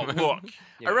 Oh, look.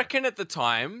 I reckon at the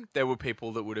time there were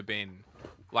people that would have been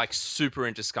like super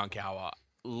into Skunk Hour.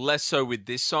 Less so with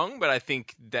this song, but I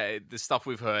think that the stuff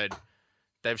we've heard,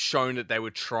 they've shown that they were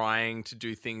trying to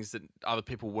do things that other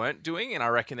people weren't doing, and I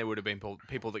reckon there would have been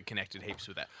people that connected heaps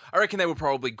with that. I reckon they were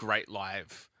probably great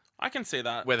live. I can see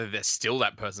that. Whether they're still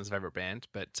that person's favorite band,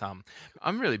 but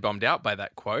I'm really bummed out by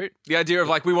that quote. The idea of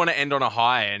like we want to end on a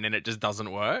high and then it just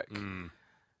doesn't work.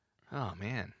 Oh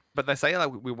man. But they say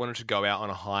like we wanted to go out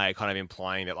on a high, kind of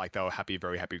implying that like they were happy,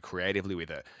 very happy creatively with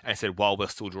it, and said while we're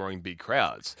still drawing big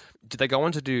crowds. Did they go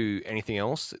on to do anything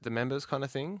else, the members kind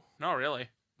of thing? No, really.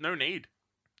 No need.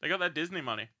 They got that Disney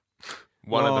money.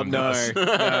 One of them no, does.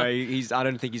 no, I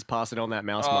don't think he's passing on that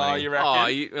mouse Oh, money. you reckon?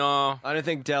 I don't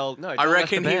think Del. No, Del I left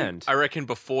the reckon band. I reckon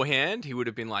beforehand he would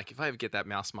have been like, if I ever get that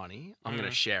mouse money, I'm going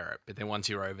to share it. But then once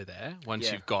you're over there,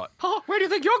 once you've got, Oh, where do you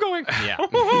think you're going? yeah,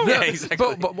 yeah,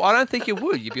 exactly. But I don't think you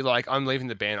would. You'd be like, I'm leaving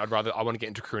the band. I want to get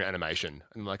into career animation.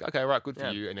 And I'm like, okay, right, good for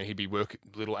you. And then he'd be work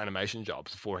little animation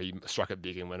jobs before he struck it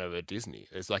big and went over to Disney.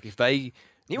 It's like if they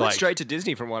He went straight to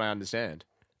Disney, from what I understand.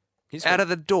 He's out of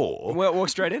the door.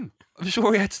 walked straight in. I'm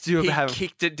sure he had to do he have.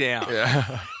 kicked it down.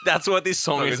 Yeah. That's what this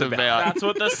song is about. That's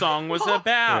what the song was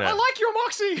about. Yeah. like your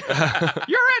moxie.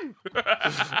 You're in.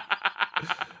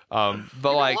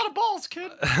 But like, of balls,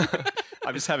 kid.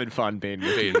 I'm just having fun being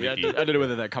Being Mickey. Mickey. I don't know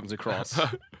whether that comes across.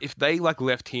 if they like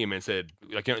left him and said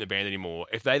like you're not in the band anymore,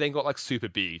 if they then got like super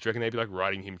big, do you reckon they'd be like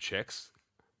writing him checks?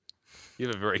 You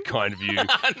have a very kind view.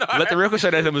 Let the record show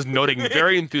Nathan was nodding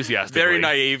very enthusiastically. Very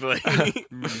naively.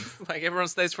 Like everyone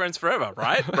stays friends forever,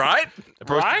 right? Right?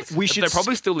 Right? We should They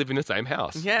probably still live in the same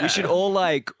house. Yeah. We should all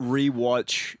like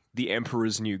rewatch The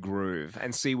Emperor's New Groove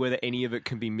and see whether any of it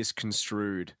can be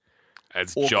misconstrued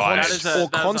As or, giant. That is a-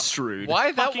 construed.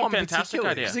 Why that Fucking one fantastic particular?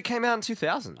 idea. Because it came out in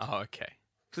 2000. Oh, okay.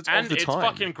 It's And of the it's time.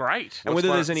 fucking great. And whether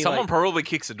there's any Someone like, probably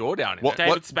kicks a door down in What- there.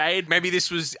 David Spade. Maybe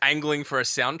this was angling for a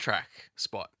soundtrack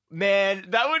spot. man,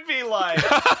 that would be like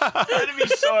that'd be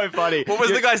so funny. What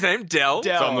was the guy's name? Del.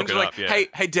 Del. Someone And look it like, up, yeah.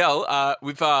 hey, Del.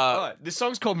 We've Oh, this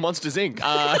song's called Monsters Inc.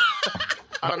 I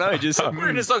don't know, just we're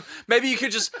in a song. Maybe you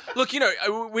could just look. You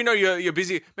know, we know you're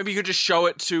busy. Maybe you could just show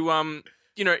it to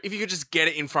You know, if you could just get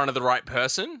it in front of the right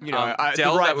person. you know,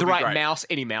 Del, that would the be right great. mouse,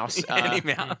 any mouse, Any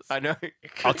mouse. I know.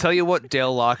 I'll tell you what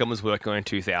Del Larkin was working on in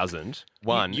 2000.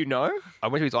 One, You know, I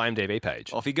went to his IMDb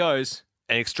page. off he goes.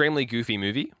 An extremely goofy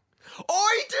movie. Oh,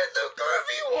 he did the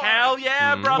goofy one. Hell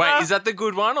yeah, brother. Wait, is that the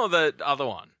good one or the other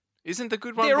one? Isn't the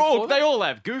good one? before They that? all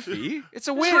have goofy. It's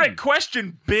a win. Trick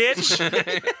question, bitch.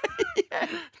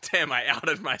 Damn, I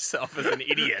outed myself as an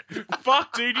idiot.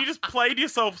 Fuck, dude, you just played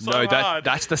yourself so No, hard.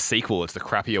 that's the sequel. It's the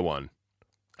crappier one.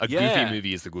 A Yeah. Goofy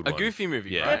movie is the good A one. Goofy movie,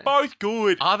 Yeah. right? Both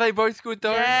good. Are they both good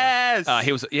though? Yes.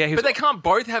 He was. But they can't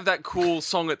both have that cool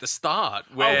song at the start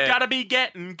where Oh, gotta be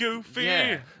getting goofy.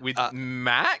 yeah, with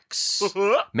Max.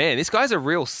 Man, this guy's a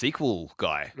real sequel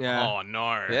guy. Yeah. Oh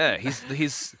no. Yeah,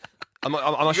 he's. I'm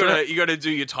not You sure. gotta do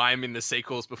your time in the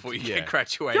sequels before you Yeah. get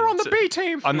graduated. You're on the to- B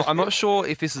team. I'm not sure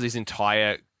if this is his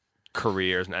entire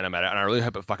career as an animator, and I really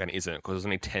hope it fucking isn't because there's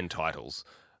only 10 titles.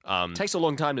 Takes a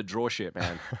long time to draw shit,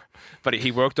 man. But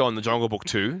he worked on The Jungle Book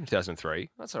 2 in 2003,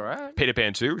 That's all right. Peter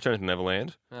Pan 2, Return to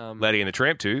Neverland, Lady and the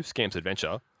Tramp 2, Scamp's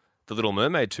Adventure, The Little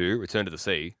Mermaid 2, Return to the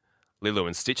Sea, Lilo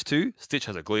and Stitch 2, Stitch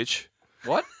has a glitch,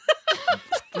 What?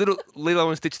 Lilo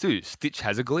and Stitch 2, Stitch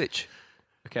has a glitch.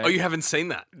 Okay. Oh, you haven't seen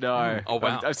that? No. Oh,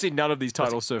 wow. I've seen none of these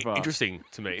titles so far. Interesting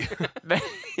to me.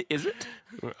 Is it?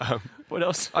 What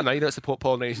else? I know you don't support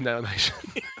Polynesian animation.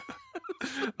 Do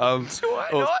I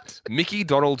not? Mickey,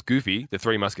 Donald, Goofy, The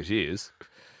Three Musketeers,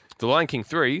 The Lion King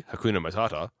 3, Hakuna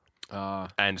Matata,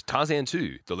 and Tarzan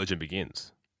 2, The Legend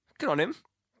Begins. Good on him.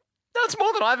 That's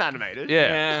more than I've animated.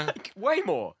 Yeah. Like, way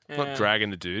more. Not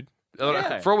dragging the dude.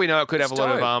 Yeah. For all we know, it could have a It's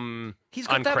lot of dope. He's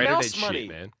got that uncredited mouse shit, money.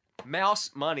 man. Mouse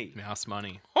money. Mouse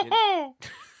money.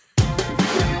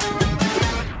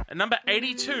 At number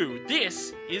 82,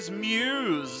 this is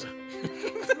Muse.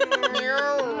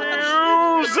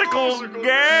 Musical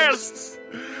guests.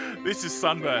 This is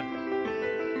Sunburn.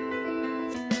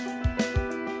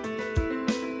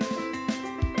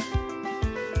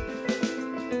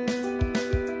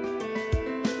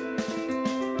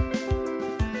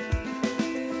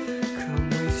 Come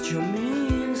waste your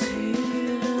millions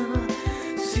here.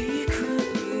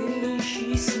 Secretly,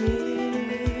 she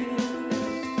sneers.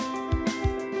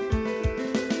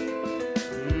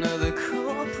 Another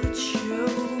corporate show.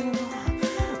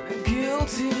 A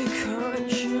guilty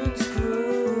conscience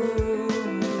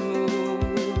grows.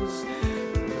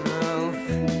 I'll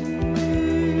feel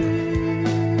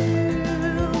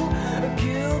a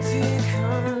guilty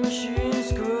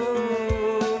conscience grows.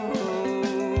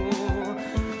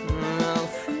 I'll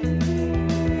feel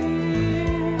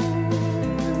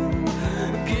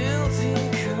guilty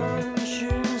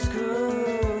conscience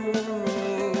grows.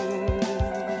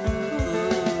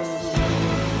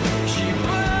 She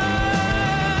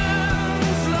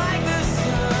burns like the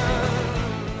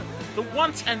sun. The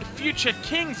once and future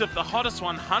kings of the Hottest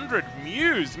 100,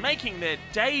 Muse, making their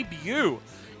debut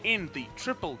in the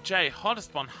Triple J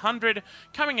Hottest 100,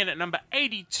 coming in at number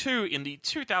 82 in the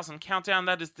 2000 countdown.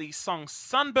 That is the song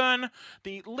Sunburn,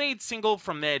 the lead single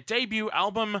from their debut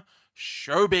album,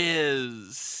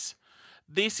 Showbiz.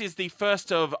 This is the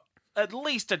first of at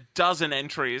least a dozen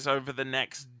entries over the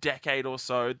next decade or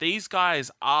so. These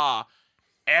guys are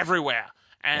everywhere.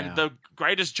 And the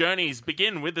greatest journeys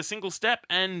begin with a single step.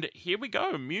 And here we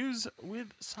go. Muse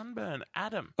with Sunburn.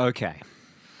 Adam. Okay.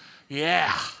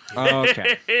 Yeah.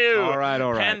 Okay. All right.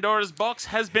 Pandora's box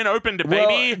has been opened, Well,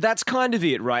 baby. that's kind of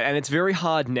it, right? And it's very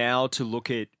hard now to look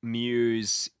at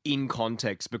Muse in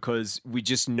context because we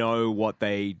just know what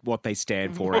they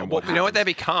stand for and what We know what they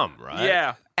become, right?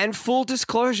 Yeah. And full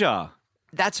disclosure,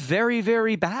 that's very,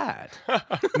 very bad.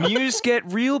 Muse get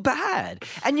real bad.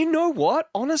 And you know what?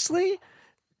 Honestly,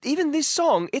 even this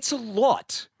song, it's a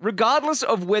lot. Regardless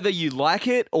of whether you like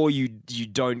it or you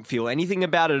don't feel anything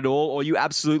about it at all or you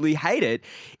absolutely hate it,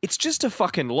 it's just a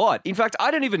fucking lot. In fact, I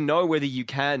don't even know whether you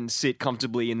can sit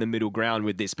comfortably in the middle ground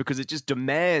with this because it just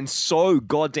demands so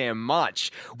goddamn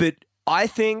much. But I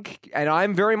think, and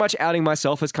I'm very much outing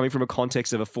myself as coming from a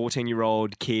context of a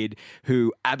 14-year-old kid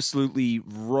who absolutely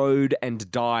rode and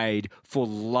died for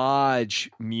large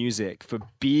music, for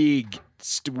big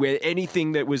where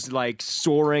anything that was like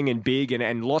soaring and big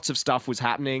and lots of stuff was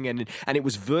happening and it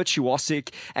was virtuosic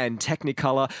and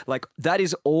technicolor, like that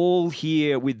is all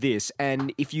here with this.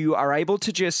 And if you are able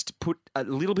to just put a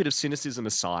little bit of cynicism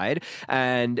aside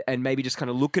and maybe just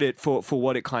kind of look at it for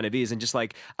what it kind of is and just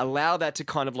like allow that to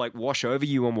kind of like wash over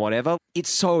you and whatever, it's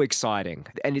so exciting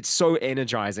and it's so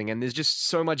energizing and there's just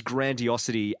so much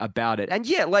grandiosity about it. And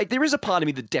yeah, like there is a part of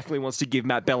me that definitely wants to give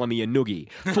Matt Bellamy a noogie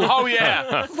for Oh,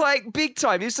 yeah. like big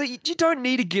time. It's like you don't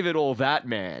need to give it all that,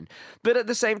 man. But at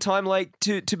the same time, like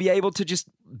to be able to just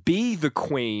be the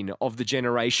queen of the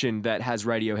generation that has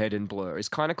Radiohead and Blur is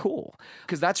kind of cool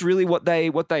because that's really what they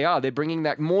are. They're bringing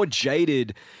that more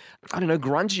jaded, I don't know,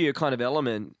 grungier kind of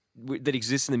element that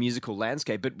exists in the musical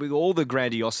landscape, but with all the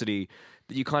grandiosity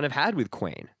that you kind of had with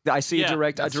Queen. I see Yeah, a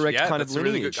direct kind of that's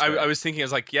really lineage. good. there. I was thinking, I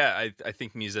was like, yeah, I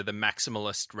think Muse are the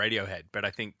maximalist Radiohead, but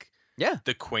I think yeah.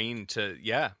 the Queen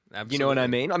You know what I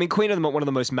mean? I mean, Queen are one of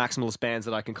the most maximalist bands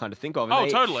that I can kind of think of. And Oh,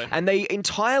 they- totally. And they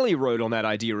entirely rode on that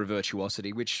idea of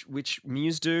virtuosity, which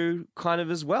Muse do kind of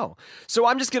as well. So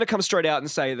I'm just going to come straight out and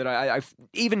say that I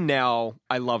even now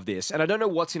I love this, and I don't know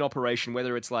what's in operation.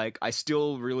 Whether it's like I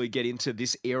still really get into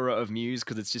this era of Muse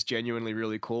because it's just genuinely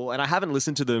really cool, and I haven't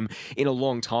listened to them in a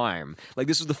long time. Like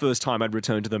this was the first time I'd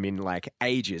returned to them in like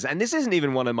ages, and this isn't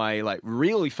even one of my like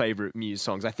really favorite Muse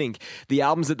songs. I think the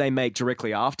albums that they make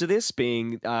directly after this,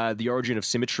 being The Origin of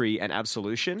Symmetry and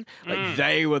Absolution, like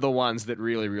they were the ones that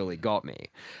really, really got me.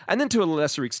 And then to a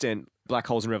lesser extent, Black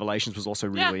Holes and Revelations was also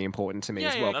really important to me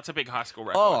as well. That's a big high school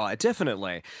record. Oh,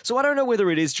 definitely. So I don't know whether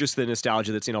it is just the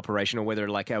nostalgia that's in operation or whether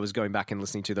like I was going back and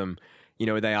listening to them, you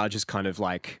know, they are just kind of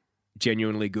like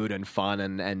genuinely good and fun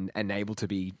and able to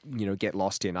be, you know, get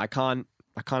lost in. I can't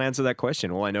answer that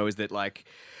question. All I know is that like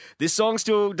this song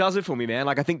still does it for me, man.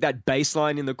 Like I think that bass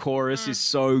line in the chorus is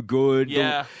so good.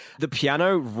 Yeah. The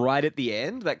piano right at the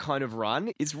end, that kind of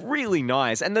run, is really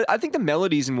nice. And I think the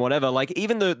melodies and whatever, like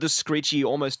even the screechy,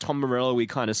 almost Tom Morello-y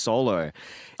kind of solo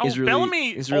is really Bellamy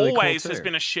is really always cool has too.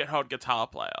 been a shit-hot guitar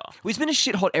player. Well, he's been a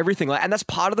shit hot everything, like, and that's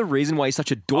part of the reason why he's such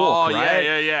a dork, Oh, right?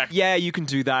 yeah. Yeah, you can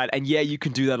do that, and yeah, you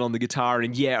can do that on the guitar,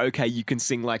 and yeah, okay, you can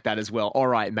sing like that as well. All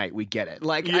right, mate, we get it.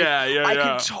 Like, I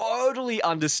can totally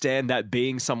understand that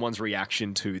being someone's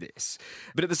reaction to this,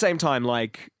 but at the same time,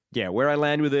 like, yeah, where I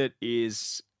land with it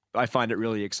is I find it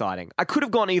really exciting. I could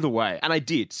have gone either way, and I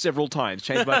did several times,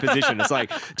 change my position. It's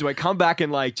like, do I come back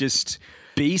and like just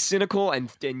be cynical and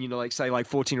you know, like say like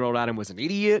 14-year-old Adam was an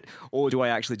idiot, or do I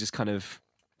actually just kind of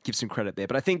give some credit there?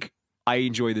 But I think I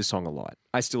enjoy this song a lot.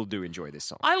 I still do enjoy this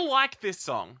song. I like this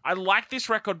song. I like this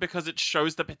record because it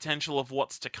shows the potential of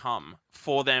what's to come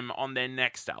for them on their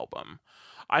next album.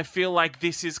 I feel like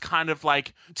this is kind of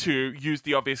like, to use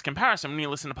the obvious comparison, when you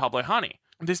listen to Pablo Honey.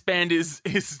 This band is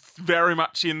very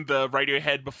much in the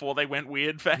Radiohead before they went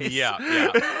weird phase. Yeah.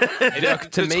 The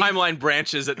To me- timeline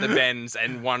branches at the bends,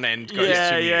 and one end goes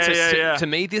Yeah, to yeah, mute. yeah. To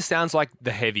me, this sounds like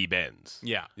the heavy bends.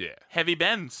 Yeah. Heavy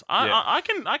bends. Yeah. I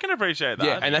can appreciate that.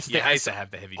 Yeah, and that's the Yeah, I used to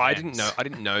have the heavy I bends.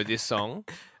 didn't know this song.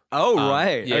 Oh,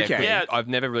 right. Yeah, okay. Yeah. I've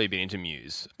never really been into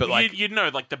Muse, but like, you'd know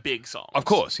like the big songs. of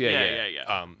course, yeah.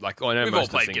 yeah. Like I know We've most all of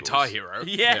the played singles. Guitar Hero.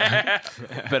 Yeah.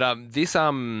 But this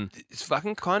it's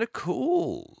fucking kind of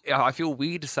cool. I feel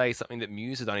weird to say something that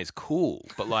Muse has done is cool,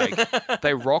 but like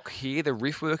they rock here. The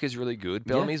riff work is really good.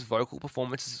 Bellamy's vocal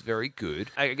performance is very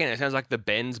good. Again, it sounds like the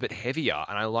bends but heavier,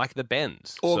 and I like the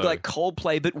bends. Or So- like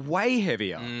Coldplay, but way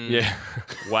heavier. yeah,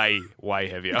 way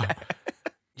heavier.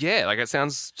 Yeah, like it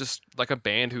sounds just like a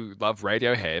band who love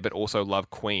Radiohead, but also love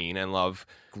Queen and love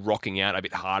rocking out a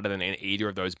bit harder than either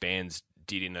of those bands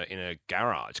did in a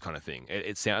garage kind of thing.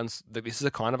 It sounds that this is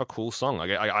a kind of a cool song.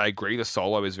 Like I agree, the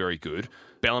solo is very good.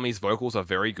 Bellamy's vocals are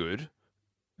very good.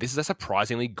 This is a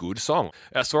surprisingly good song.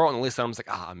 I saw it on the list and I was like,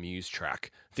 a Muse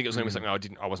track. I think it was going to be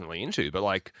something I wasn't really into, but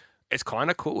like it's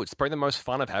kind of cool. It's probably the most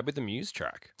fun I've had with the Muse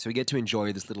track. So we get to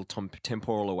enjoy this little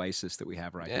temporal oasis that we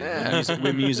have right Yeah. now.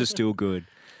 Where Muse is still good.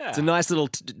 It's a nice little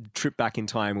trip back in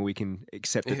time where we can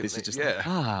accept that this is just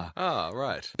Oh,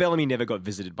 right. Bellamy never got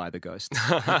visited by the ghosts.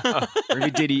 Or if he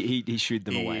did, he shooed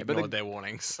them He away. But ignored their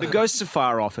warnings. the ghosts are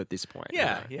far off at this point.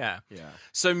 Yeah. Yeah.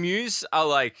 So Muse are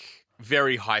like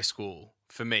very high school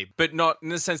for me, but not in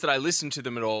the sense that I listened to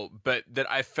them at all, but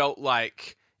that I felt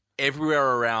like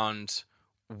everywhere around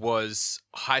was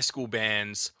high school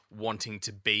bands wanting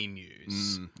to be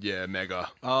Muse. Yeah, mega.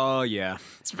 Oh, yeah.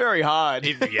 It's very hard.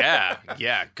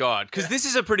 Yeah, God. Because this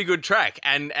is a pretty good track,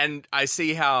 and I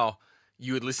see how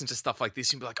you would listen to stuff like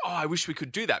this and be like, oh, I wish we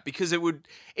could do that, because it would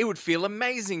feel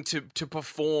amazing to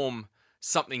perform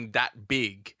something that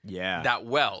big, Yeah. that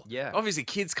well. Yeah. Obviously,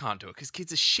 kids can't do it because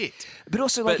kids are shit. But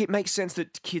also, like, But- it makes sense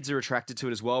that kids are attracted to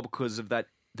it as well because of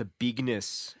the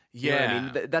bigness. You know what I Yeah.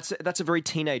 mean? That's a very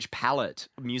teenage palette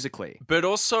musically. But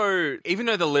also, even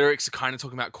though the lyrics are kind of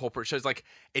talking about corporate shows, like,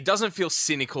 it doesn't feel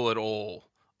cynical at all.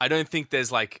 I don't think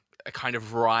there's like a kind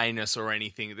of wryness or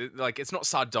anything. Like, it's not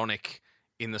sardonic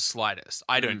in the slightest.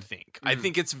 I don't think. I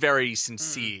think it's very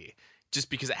sincere, just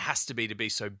because it has to be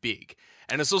so big.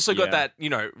 And it's also got that, you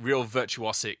know, real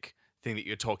virtuosic thing that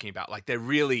you're talking about. Like, they're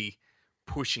really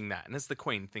pushing that, and it's the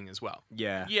Queen thing as well.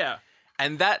 Yeah. Yeah.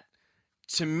 And that,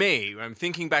 to me, when I'm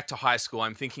thinking back to high school,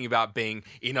 I'm thinking about being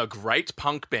in a great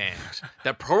punk band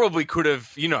that probably could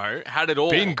have, you know, had it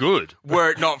all. Been good. Were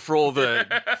it not for all the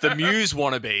Muse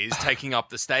wannabes taking up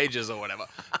the stages or whatever.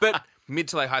 But mid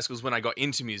to late high school is when I got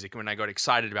into music and when I got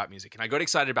excited about music. And I got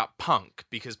excited about punk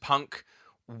because punk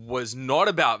was not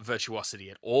about virtuosity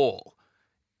at all.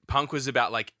 punk was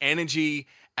about like energy,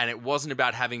 and it wasn't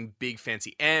about having big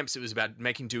fancy amps. It was about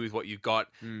making do with what you got,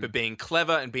 but being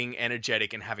clever and being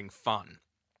energetic and having fun.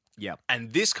 Yeah.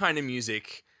 And this kind of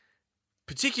music,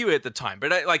 particularly at the time,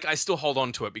 but I still hold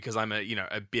on to it because I'm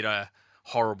a bitter,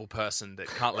 horrible person that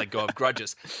can't let go of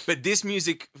grudges. But this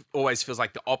music always feels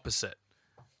like the opposite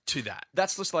to that.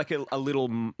 That's just like a little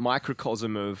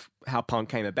microcosm of how punk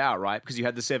came about, right? Because you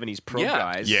had the 70s prog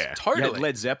guys. Yeah. Totally. You had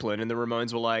Led Zeppelin, and the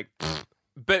Ramones were like,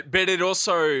 But it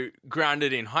also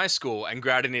grounded in high school and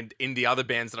grounded in the other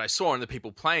bands that I saw and the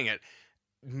people playing it.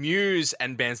 Muse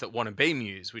and bands that want to be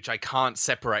Muse, which I can't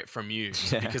separate from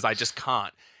Muse because I just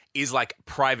can't, is like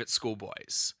private school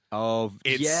boys. oh,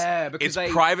 It's, yeah. Because it's they,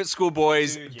 private school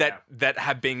boys Dude, yeah. that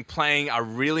have been playing a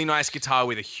really nice guitar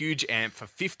with a huge amp for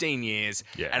 15 years,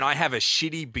 Yeah. and I have a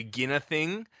shitty beginner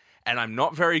thing, and I'm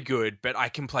not very good, but I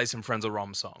can play some Frenzal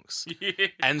Rhomb songs.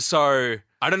 And so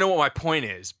I don't know what my point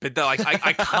is, but they're like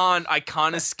I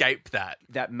can't escape that.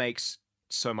 that makes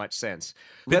so much sense.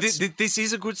 But Let's- this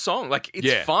is a good song. Like it's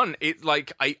Yeah. fun. It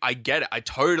like I get it. I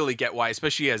totally get why,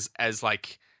 especially as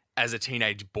a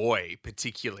teenage boy,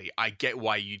 particularly. I get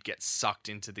why you'd get sucked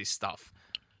into this stuff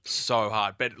so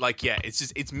hard. But like, yeah,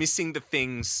 it's missing the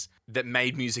things that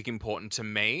made music important to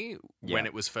me when Yeah.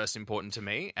 it was first important to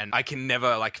me, and I can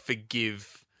never like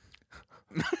forgive.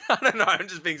 I don't know. I'm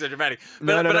just being so dramatic,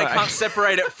 but No. I can't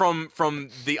separate it from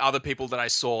the other people that I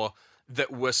saw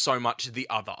that were so much the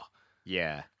other.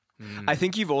 Yeah. I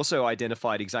think you've also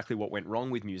identified exactly what went wrong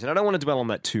with Muse. And I don't want to dwell on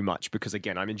that too much because,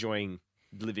 again, I'm enjoying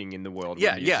living in the world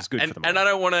where Muse is good and, for them. and I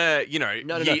don't want to,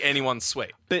 No. yeet anyone's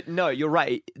sweet. But no, you're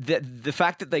right. The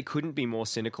fact that they couldn't be more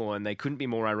cynical and they couldn't be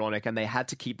more ironic and they had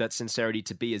to keep that sincerity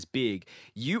to be as big,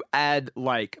 you add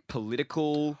like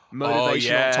political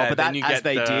motivation yeah, on top of then that, you as get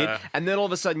they the did. And then all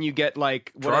of a sudden you get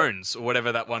like... Drones or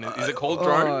whatever that one is. Is it called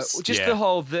Drones? Just Yeah. the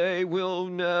whole "they will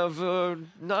never"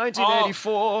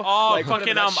 1984. Oh, like, whatever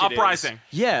fucking that shit is. Uprising.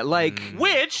 Yeah, like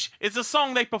Which is a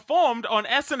song they performed on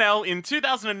SNL in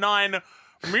 2009.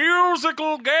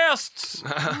 Musical guests,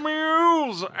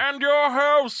 Muse, and your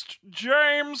host,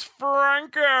 James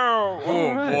Franco.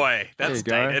 Oh boy, that's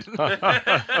There you dated.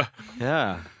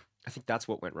 yeah. I think that's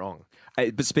what went wrong.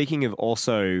 But speaking of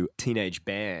also teenage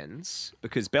bands,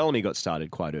 because Bellamy got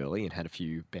started quite early and had a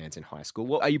few bands in high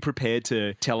school, are you prepared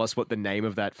to tell us what the name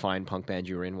of that fine punk band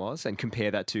you were in was and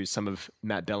compare that to some of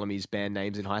Matt Bellamy's band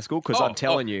names in high school? Because I'm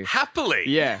telling you. happily.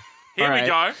 Yeah. Here All we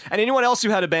right. go. And anyone else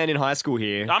who had a band in high school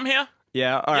here? I'm here.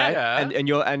 Yeah, all right.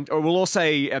 Yeah. Or we'll all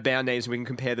say band names and we can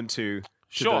compare them to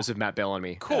Sure. those of Matt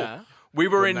Bellamy. Cool. Yeah. We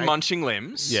were in mate. Munching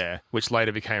Limbs. Yeah, which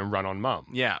later became Run on Mum,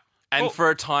 Yeah. And Cool. for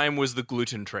a time was the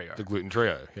Gluten Trio. the gluten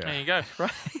trio. There Yeah, you go.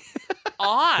 forgot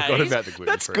I about the gluten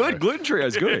That's trio. good. Gluten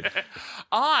Trio's good.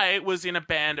 I was in a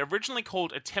band originally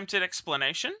called Attempted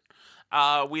Explanation.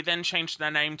 We then changed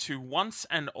their name to Once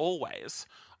and Always.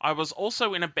 I was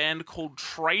also in a band called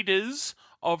Traders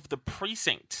of the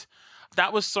Precinct.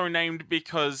 That was so named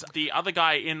because the other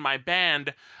guy in my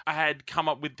band had come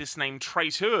up with this name,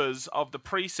 Traiteurs of the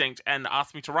Precinct, and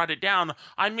asked me to write it down.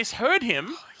 I misheard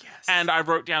him, and I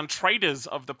wrote down Traders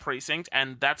of the Precinct,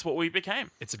 and that's what we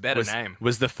became. It's a better Was, name.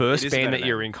 was the first It is a band better that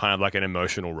you were in kind of like an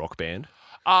emotional rock band?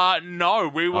 No,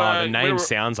 we were... The name we were,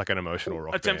 sounds like an emotional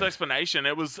rock Attempt band. explanation.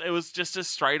 It was just a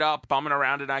straight up bumming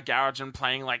around in our garage and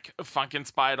playing like funk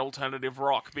inspired alternative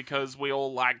rock because we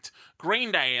all liked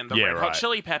Green Day and the Yeah, Red Hot right.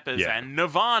 Chili Peppers Yeah. and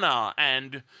Nirvana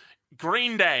and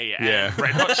Green Day and Yeah.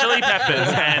 Red Hot Chili Peppers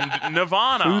and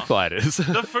Nirvana. Foo Fighters.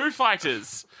 The Foo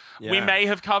Fighters. We Yeah. may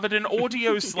have covered an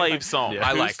Audio Slave song. Yeah.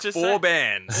 I Who's like to 4 say?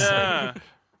 bands. Yeah.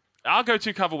 Our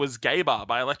go-to cover was Gay Bar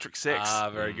by Electric Six.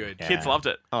 Very good. Kids loved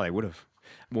it. Oh, they would have.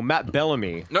 Well, Matt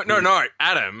Bellamy, No,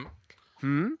 Adam,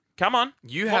 Come on.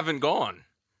 you haven't gone.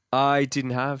 I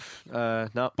didn't have.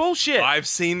 No. Bullshit. I've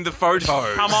seen the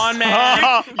photos. Come on, man.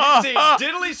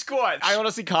 Diddly squatch. I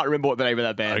honestly can't remember what the name of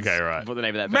that band. Okay, right. What the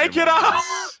name of that Make band it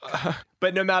was. up.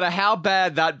 But no matter how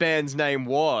bad that band's name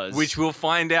was, Which we'll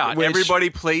find out. Which- Everybody,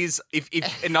 please, if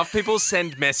enough people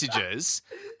send messages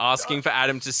asking for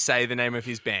Adam to say the name of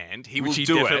his band, he will Which he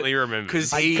do definitely it. remembers.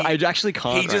 Because I actually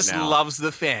can't. he right just now. loves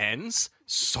the fans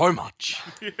so much.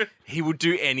 He would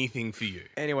do anything for you.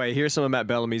 Anyway, here's some of Matt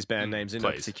Bellamy's band names in no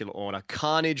please. particular order: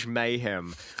 Carnage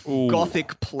Mayhem,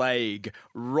 Gothic Plague,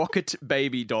 Rocket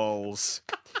Baby Dolls,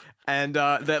 and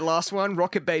that last one,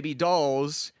 Rocket Baby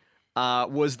Dolls.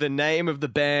 Was the name of the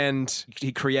band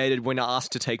he created when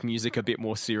asked to take music a bit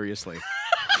more seriously.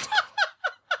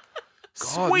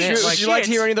 Sweet man, Would shit. you like to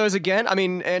hear any of those again? I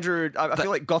mean, Andrew, I feel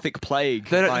like Gothic Plague.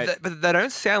 But they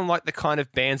don't sound like the kind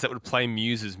of bands that would play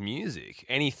Muse's music.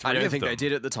 Any three I don't of think them. they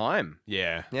did at the time.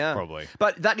 Yeah, Yeah. probably.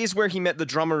 But that is where he met the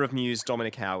drummer of Muse,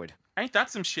 Dominic Howard. Ain't that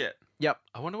some shit? Yep.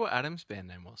 I wonder what Adam's band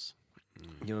name was.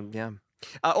 Yeah.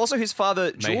 Also, his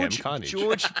father, Mayhem George.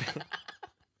 Carnage.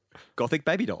 Gothic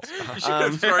Baby Dolls. You should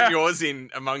have thrown yours in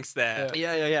amongst there.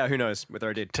 Yeah. Who knows whether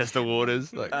I did? Test the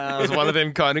waters. Like, was one of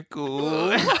them kind of cool?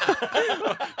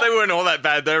 They weren't all that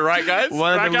bad though, right, guys?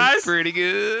 One of Right, them guys? was pretty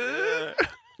good.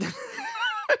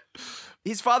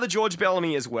 His father, George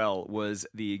Bellamy, as well, was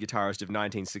the guitarist of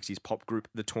 1960s pop group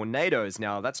The Tornadoes.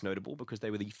 Now, that's notable because they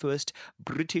were the first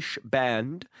British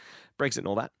band, Brexit and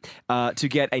all that, to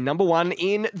get a number one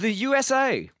in the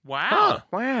USA. Wow.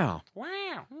 Wow.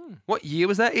 Wow. What year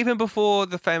was that? Even before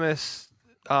the famous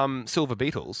Silver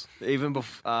Beatles. Even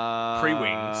before...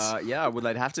 Pre-Wings. Yeah, well,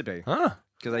 they'd have to be Huh.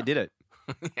 because they did it.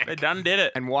 They done did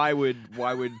it. And why would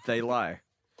they lie?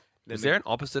 Is there an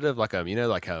opposite of like how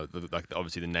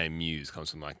obviously the name Muse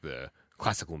comes from like the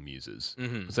classical muses?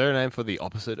 Mhm. Is there a name for the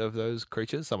opposite of those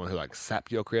creatures? Someone who like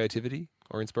sapped your creativity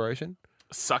or inspiration?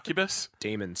 Succubus.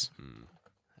 Demons.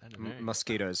 I don't know.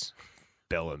 Mosquitoes.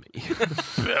 Bellamy.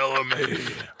 Bellamy.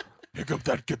 Pick up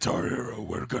that guitar hero.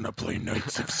 We're gonna play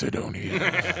Knights of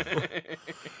Sidonia.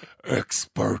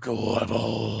 Expert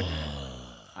level.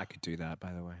 I could do that,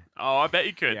 by the way. Oh, I bet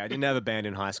you could. Yeah, I didn't have a band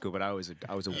in high school, but I was a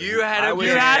You had a You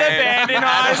had a band in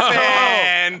high school.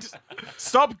 band.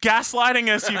 Stop gaslighting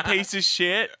us, you piece of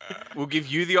shit. We'll give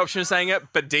you the option of saying it,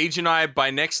 but Deej and I,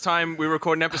 by next time we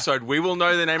record an episode, we will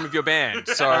know the name of your band.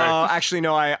 So Actually,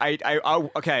 no.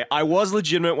 Okay. I was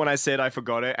legitimate when I said I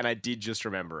forgot it, and I did just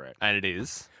remember it. And it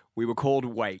is. We were called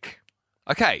Wake.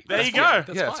 Okay. There that's you go. fine.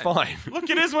 That's Yeah, it's fine. fine. Look,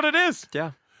 it is what it is.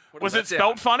 Yeah. what Was does it that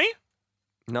spelt funny?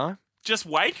 No. Just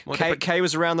wake? K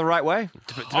was around the right way.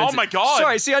 Oh my god.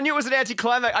 Sorry. See, I knew it was an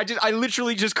anticlimax. I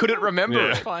literally just couldn't remember Yeah. it.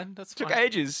 That's fine. That's Took fine.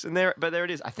 ages, and there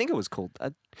it is. I think it was called.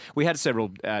 We had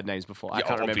several names before. I Yeah,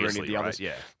 can't remember any of obviously, the right, others.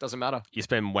 yeah. Doesn't matter You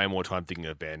spend way more time thinking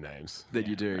of band names. that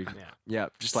you do. Yeah.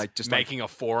 Just like Making a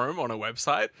forum on a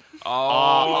website.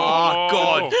 Oh,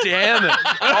 God damn it.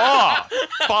 Oh,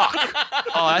 fuck.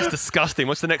 Oh, that's disgusting.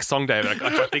 What's the next song, David?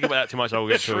 I think about that too much. I'll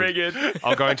get Triggered.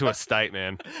 I'll go into a state,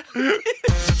 man.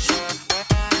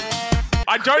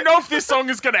 I don't know if this song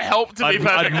is going to help, to be I'd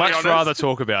perfectly much honest. rather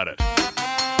talk about it.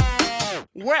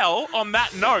 Well, on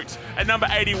that note, at number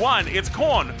 81, it's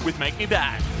Korn with Make Me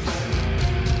Bad.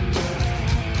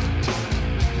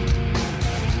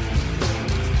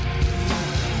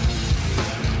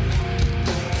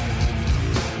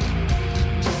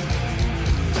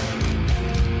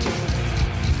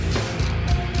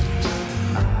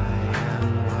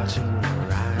 Watching the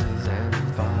rise and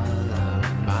fall of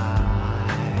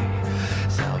my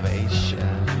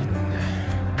salvation.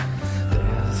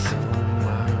 There's so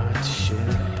much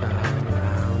shit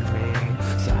around me,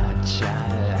 such a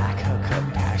lack of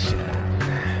compassion.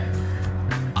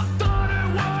 I thought it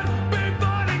would be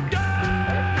fun and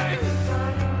games.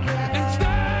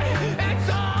 Instead, it's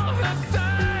all the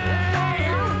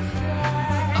same.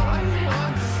 I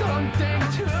want something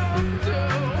to do.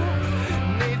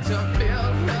 Need to feel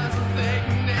the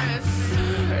sickness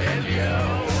in you.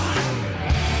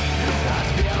 I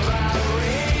feel the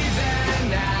reason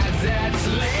as it's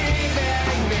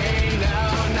leaving me. No,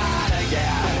 not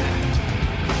again.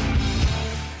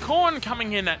 Korn coming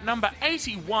in at number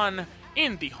 81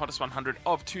 in the Hottest 100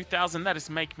 of 2000. That is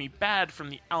Make Me Bad from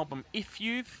the album If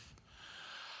Youth.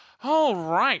 All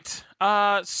right.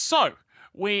 So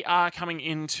we are coming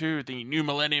into the new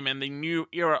millennium and the new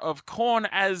era of Korn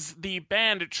as the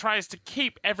band tries to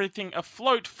keep everything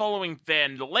afloat following their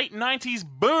late 90s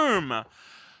boom.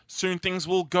 Soon things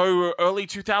will go early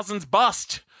 2000s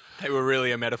bust. They were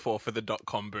really a metaphor for the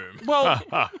 .com boom. Well,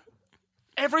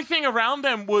 everything around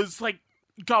them was like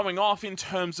going off in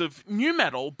terms of new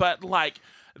metal, but like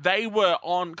they were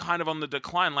on the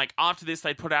decline. Like after this,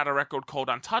 they put out a record called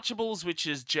Untouchables, which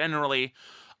is generally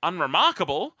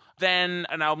unremarkable. Then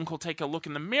an album called Take a Look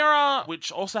in the Mirror,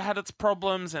 which also had its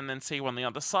problems, and then See You on the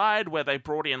Other Side, where they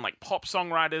brought in like pop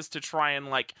songwriters to try and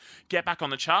like get back on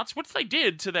the charts, which they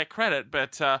did to their credit.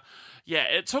 But yeah,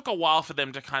 it took a while for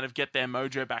them to kind of get their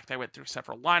mojo back. They went through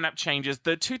several lineup changes.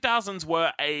 The 2000s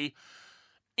were a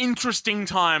interesting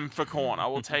time for Korn, I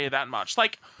will tell you that much.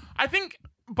 Like, I think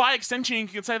by extension, you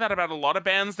could say that about a lot of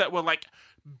bands that were like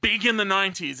big in the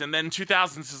 90s, and then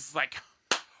 2000s is like,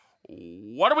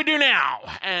 what do we do now?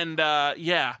 And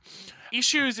yeah,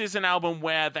 Issues is an album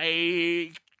where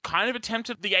they kind of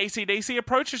attempted the AC/DC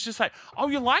approach. It's just like, oh,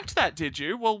 you liked that, did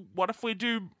you? Well, what if we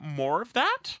do more of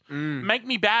that? Make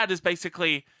Me Bad is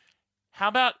basically, How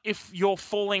about If You're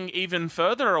Falling Even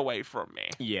Further Away From Me?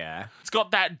 Yeah. It's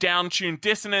got that down-tuned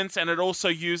dissonance, and it also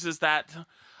uses that...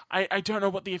 I don't know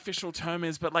what the official term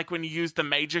is, but like when you use the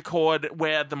major chord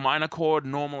where the minor chord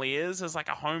normally is as like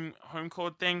a home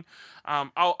chord thing.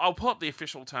 I'll pull up the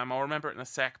official term. I'll remember it in a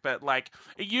sec. But like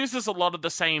it uses a lot of the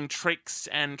same tricks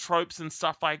and tropes and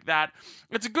stuff like that.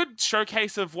 It's a good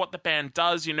showcase of what the band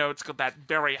does. You know, it's got that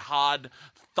very hard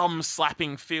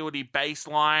thumb-slapping fieldy bass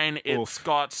line. It's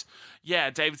got,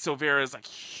 David Silvera's like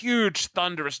huge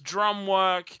thunderous drum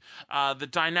work. The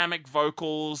dynamic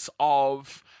vocals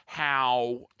of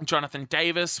how Jonathan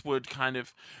Davis would kind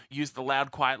of use the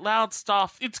loud, quiet, loud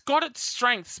stuff. It's got its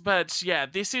strengths, but yeah,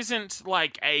 this isn't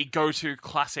like a go-to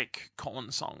classic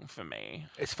Korn song for me.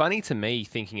 It's funny to me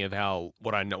thinking of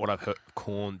what I've heard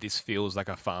Korn. This feels like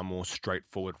a far more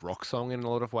straightforward rock song in a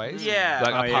lot of ways. Yeah.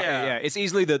 Like, Yeah. It's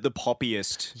easily the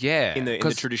poppiest. Yeah, In the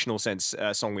traditional sense,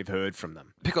 song we've heard from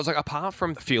them. because like apart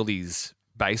from Fieldy's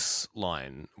bass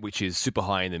line, which is super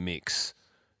high in the mix,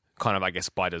 kind of I guess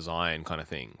by design kind of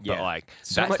thing. Yeah. But like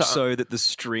So that's much the- so that the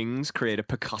strings create a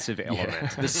percussive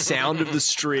element. The sound of the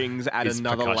strings add Is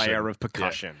another percussion. layer of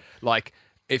percussion. Like,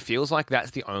 it feels like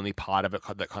that's the only part of it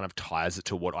that kind of ties it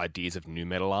to what ideas of nu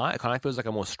metal are. It kind of feels like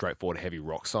a more straightforward, heavy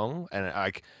rock song, and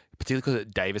like particularly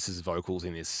because Davis's vocals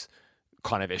in this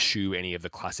kind of eschew any of the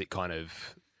classic kind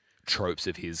of tropes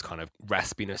of his kind of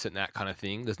raspiness and that kind of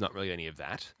thing. There's not really any of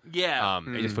that. Yeah.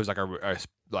 It just feels like a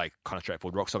like kind of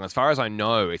straightforward rock song. As far as I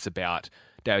know, it's about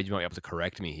David. You might be able to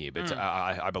correct me here, but it's,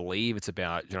 I believe it's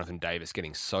about Jonathan Davis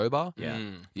getting sober.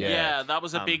 Yeah, that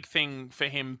was a big thing for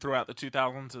him throughout the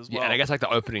 2000s as well. Yeah, and I guess like the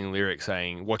opening lyric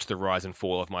saying, "Watch the rise and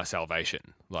fall of my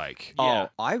salvation." Like, Yeah.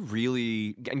 Oh, I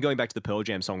really, and going back to the Pearl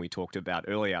Jam song we talked about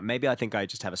earlier, maybe I think I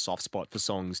just have a soft spot for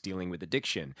songs dealing with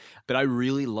addiction, but I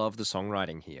really love the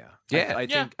songwriting here. Yeah.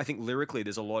 I think lyrically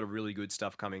there's a lot of really good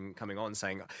stuff coming on,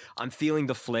 saying I'm feeling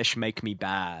the flesh make me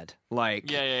bad. Like,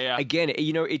 Yeah. Again,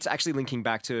 you know, it's actually linking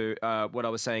back to what I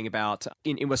was saying about.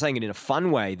 We're saying it in a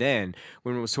fun way then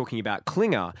when we was talking about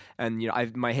Klinger, and you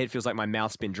know, my head feels like my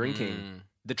mouth's been drinking.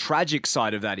 The tragic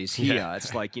side of that is here. Yeah.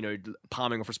 It's like, you know,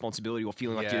 palming off responsibility or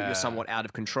feeling like you're somewhat out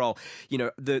of control. You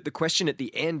know, the question at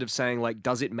the end of saying, like,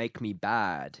 does it make me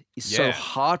bad is so Yeah.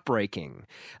 heartbreaking.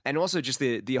 And also just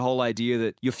the whole idea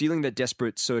that you're feeling that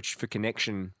desperate search for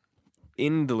connection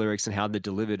in the lyrics and how they're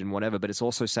delivered and whatever, but it's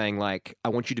also saying, like, I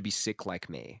want you to be sick like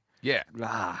me. yeah,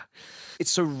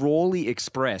 It's so rawly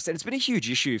expressed, and it's been a huge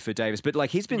issue for Davis. But like,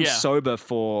 he's been Yeah. sober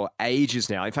for ages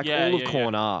now. In fact, Yeah, all of yeah,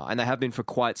 Korn are, and they have been for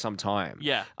quite some time.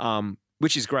 Yeah.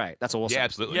 Which is great. That's awesome. yeah,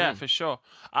 absolutely. Yeah, for sure.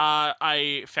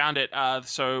 I found it.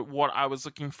 So what I was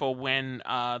looking for when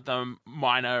the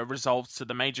minor resolves to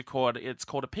the major chord, it's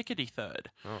called a Picardy third.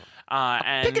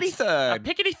 And Picardy third. A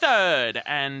Picardy third.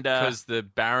 And Because the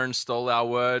Baron stole our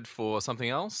word for something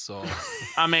else? Or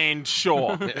I mean,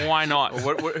 sure. Why not?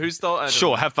 who stole it?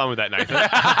 Sure, have fun with that, Nathan.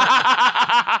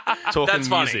 Talking That's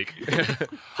funny. music.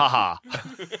 Haha.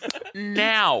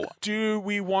 Now, do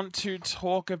we want to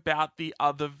talk about the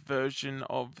other version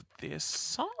of this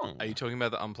song? Are you talking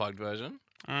about the unplugged version?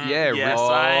 Yeah, Yes, Oh,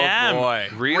 I am. boy.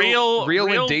 real Real-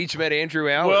 when Deej met Andrew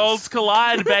Hours. Worlds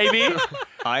collide, baby.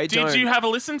 I Did don't. you have a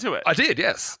listen to it? I did,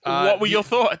 yes. What were your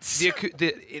thoughts?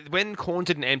 When Korn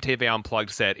did an MTV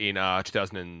Unplugged set in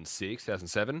 2006,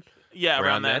 2007, Yeah,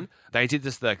 around then. they did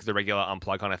this the regular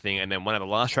Unplugged kind of thing, and then one of the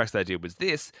last tracks they did was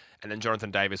this, and then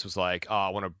Jonathan Davis was like, "Oh, I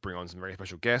want to bring on some very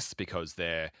special guests because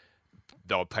they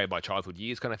were played by childhood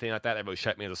years kind of thing like that. They really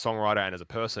shaped me as a songwriter and as a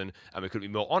person, and we couldn't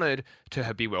be more honoured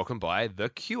to be welcomed by The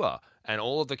Cure." And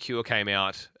all of The Cure came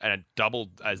out and it doubled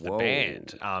as the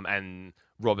band, and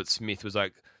Robert Smith was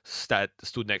like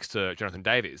stood next to Jonathan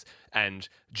Davis, and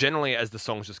generally as the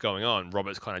song's just going on,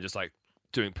 Robert's kind of just like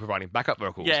providing backup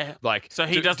vocals. Yeah. like So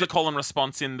he does the call and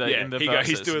response in the verses.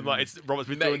 he's doing like it's Robert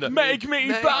Smith doing the Make me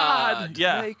bad.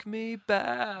 Yeah. make me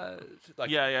bad. Like,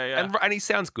 Yeah. and he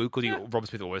sounds good because Robert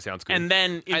Smith always sounds good. And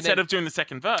then instead of doing the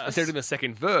second verse, instead of doing the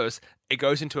second verse, it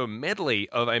goes into a medley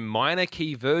of a minor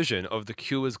key version of The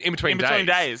Cure's In Between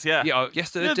Days. yeah.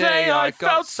 Yesterday The day I got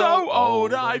felt so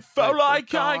old, I felt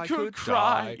like I I could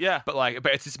cry. Yeah. but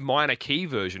it's this minor key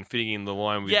version fitting in the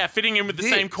line with Fitting in with the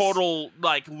this. same chordal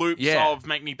like loops Yeah. of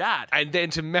Make Me Bad. And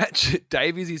then to match it,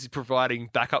 Davies is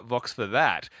providing backup vox for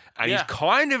that, and Yeah. he's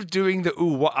kind of doing the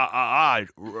ooh wah,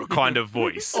 kind of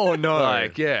voice. Oh, no.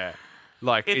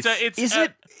 Like It's Is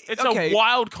it- it's okay. a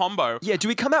wild combo. Yeah, do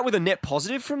we come out with a net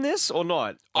positive from this or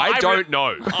not? I don't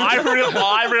know. I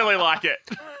really like it.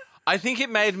 I think it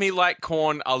made me like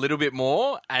Korn a little bit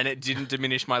more, and it didn't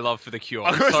diminish my love for The Cure.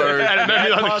 And So it made me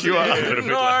like The Cure a little bit.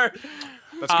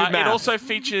 No. That's good It math. also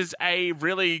features a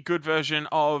really good version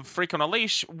of Freak on a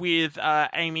Leash with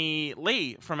Amy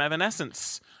Lee from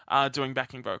Evanescence doing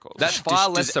backing vocals. That's far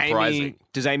less surprising.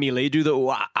 Does Amy Lee do the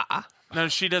No,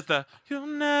 she does the "You'll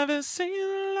never see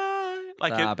the light."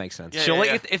 Like Ah, it makes sense. Yeah, Surely,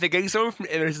 yeah. if they're getting someone from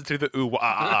Evanescence to the ooh,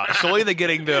 surely they're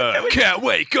getting the can't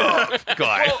wake up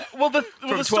guy. Well, the From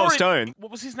 12 story, Stone.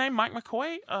 What was his name? Mike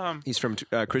McCoy. He's from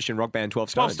Christian rock band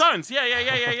 12 12 Stones. Stones.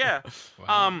 Yeah.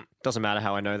 Doesn't matter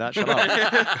how I know that. Shut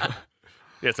up.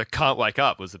 Yeah, so can't wake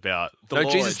up was about. No,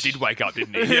 Lord. Jesus did wake up,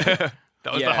 didn't he?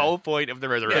 That was Yeah. the whole point of the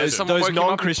resurrection. Those, someone those woke him up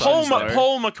non-Christians.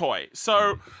 Paul McCoy.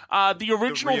 So the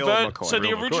original real version. McCoy. So the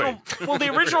Real original. Well, the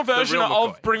original version real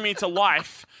of McCoy. "Bring Me to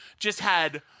Life" just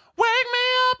had "Wake me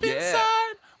up Yeah.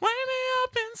 inside, wake me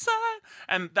up inside,"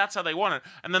 and that's how they want it.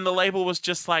 And then the label was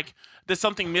just like, "There's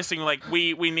something missing. Like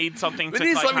we need something But to." it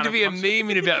is like, something kind to of be a meme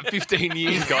in about 15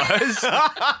 years, guys.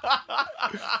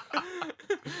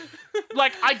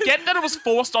 Like, I get that it was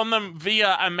forced on them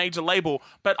via a major label,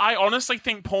 but I honestly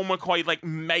think Paul McCoy like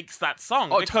makes that song.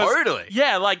 Oh, because, totally.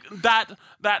 Yeah, like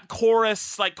that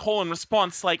chorus, like call and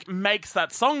response, like makes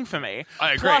that song for me.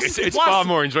 I agree. It's far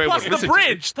more enjoyable Plus to the listen to.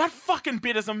 bridge, that fucking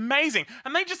bit is amazing,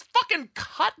 and they just fucking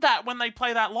cut that when they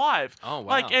play that live. Oh, wow.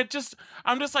 Like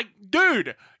I'm just like,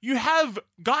 dude, you have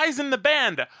guys in the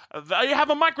band, they have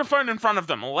a microphone in front of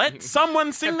them. Let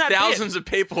someone sing that. Thousands bit. of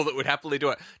people that would happily do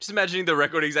it. Just imagining the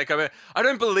record exec over. I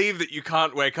don't believe that you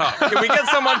can't wake up. Can we get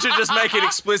someone to just make it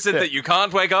explicit that you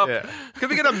can't wake up? Yeah. Can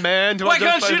we get a man to Why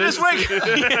can't identify she just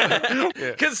this? wake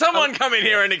up? Can someone come in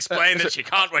here and explain that she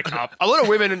can't wake up? A lot of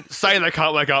women say they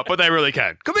can't wake up, but they really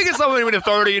can. Can we get someone with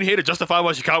authority in here to justify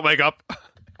why she can't wake up?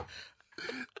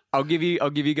 I'll give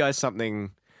you guys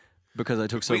something because I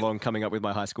took so long coming up with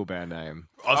my high school band name.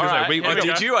 I was going to Alright, say, here we go.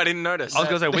 Did you? I didn't notice. I was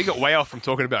going to say, we got way off from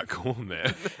talking about Korn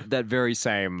there. That very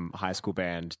same high school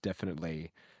band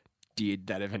definitely did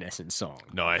that Evanescence song.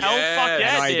 Nice. Hell, fuck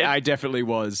yeah, And dude. I definitely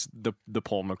was the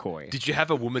Paul McCoy. Did you have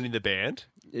a woman in the band?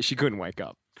 She couldn't wake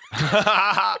up.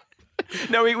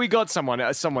 No, we got someone.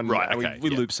 Right, okay,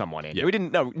 we yeah. looped someone in. Yeah. We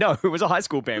didn't. No, it was a high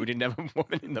school band. We didn't have a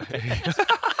woman in the band.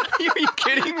 Are you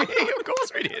kidding me? Of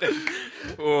course we did.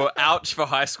 Or ouch for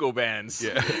high school bands.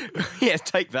 Yeah. Yeah,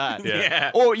 take that. Yeah.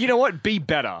 Or you know what? Be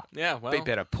better. Yeah, well. Be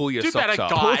better. Pull your Do socks better,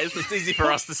 up. guys. It's easy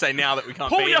for us to say now that we can't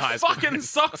Pull be in your high school. fucking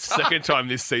socks up. Second time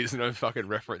this season I've fucking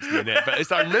referenced Nanette, but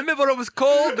it's like, remember what it was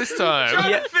called this time?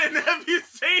 Jonathan, have you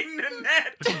seen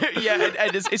Nanette? Yeah,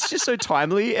 and it's just so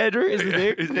timely, Andrew, is the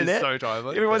thing. It's Nanette. so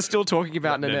timely. Everyone's still talking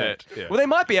about Nanette. Nanette, yeah. Well, they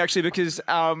might be actually because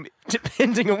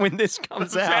depending on when this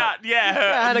comes out,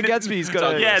 Yeah. Hannah Gadsby's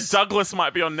got Yeah, Douglas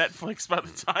might be on Netflix by the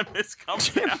time this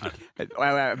comes out.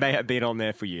 Well, it may have been on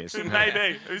there for years.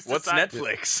 Maybe. Who's to What's say?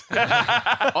 Netflix?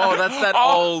 Oh, that's that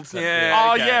old. Yeah.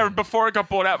 Oh, okay. yeah, before it got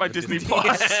bought out by Disney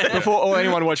Plus. Before all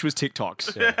anyone watched was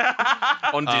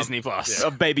TikToks. On Disney Plus.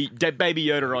 Baby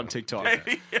Yoda on TikTok.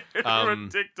 on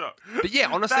TikTok. But yeah,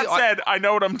 honestly, That said, I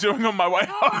know what I'm doing on my way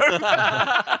home.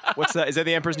 What's that? Is that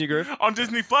the Emperor's New Groove? On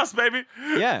Disney Plus, baby.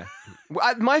 Yeah.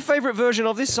 My favorite version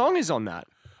of this song is on that.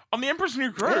 On the Emperor's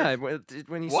New Groove. Yeah,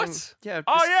 when you What? sing. Yeah.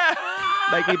 Oh, just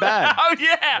yeah. Make me bad. Oh,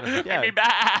 yeah. Yeah. Make me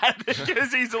bad.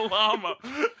 Because he's a llama.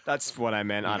 That's what I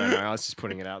meant. I don't know. I was just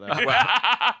putting it out there.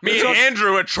 Me and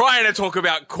Andrew are trying to talk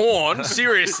about Korn.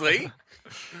 Seriously.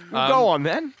 Go on,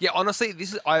 then. yeah, honestly,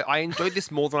 this is I enjoyed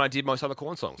this more than I did most other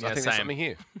Korn songs. I Yeah, think there's same. something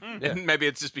here. Maybe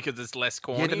it's just because it's less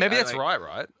corny. Yeah, maybe I that's like-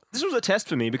 right? This was a test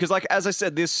for me because, like, as I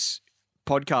said, this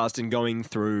podcast and going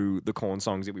through the Korn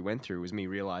songs that we went through was me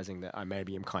realizing that I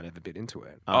maybe am kind of a bit into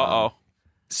it. Uh-oh.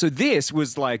 So this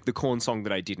was like the Korn song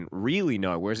that I didn't really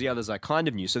know, whereas the others I kind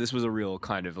of knew. So this was a real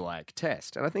kind of like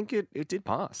test, and I think it did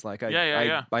pass. Like,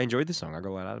 Yeah. I enjoyed the song. I got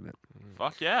a lot out of it.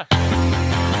 Fuck yeah.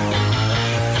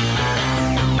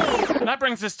 And that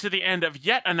brings us to the end of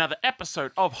yet another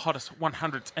episode of Hottest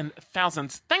 100s and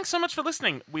Thousands. Thanks so much for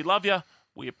listening. We love you.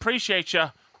 We appreciate you.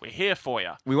 We're here for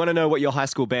you. We want to know what your high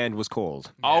school band was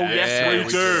called. Oh, yes, Yeah, we we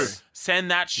do. do.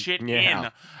 Send that shit Yeah.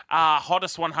 in.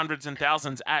 Hottest 100s and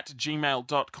Thousands at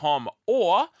gmail.com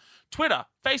or Twitter,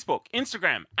 Facebook,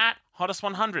 Instagram at Hottest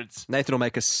 100s. Nathan will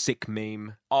make a sick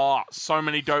meme, Oh, so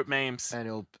many dope memes. and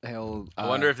he'll. I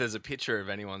wonder if there's a picture of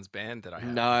anyone's band that I have.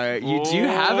 No, do you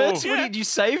have it? Ooh. What did you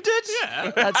saved it?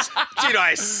 Yeah. That's, Did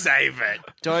I save it?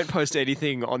 don't post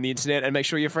anything on the internet, and make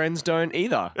sure your friends don't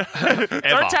either.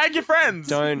 Don't tag your friends.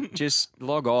 Don't just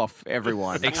log off,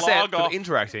 everyone. Except Log off. for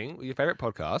interacting with your favorite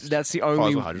podcast. That's the only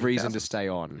Follows 100,000. reason to stay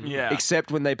on. Yeah.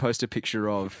 Except when they post a picture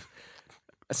of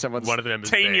someone's One of the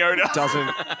members. Teen banned. Yoda. doesn't.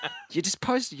 You just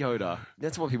post Yoda.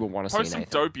 That's what people want to Post see. some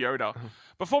Nathan. dope Yoda.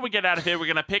 Before we get out of here, we're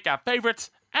going to pick our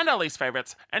favourites and our least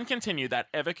favourites and continue that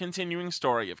ever-continuing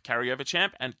story of carryover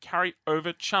champ and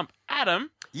carryover chump.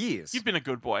 Adam, Years. you've been a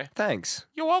good boy. Thanks.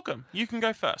 You're welcome. You can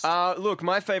go first. Look,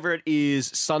 my favorite is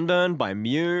Sunburn by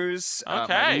Muse. My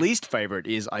Okay. least favorite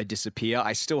is I Disappear.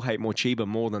 I still hate Mochiba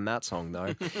more than that song,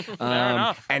 though. Fair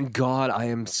enough. And God, I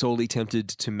am sorely tempted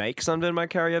to make Sunburn my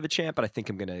carryover champ, but I think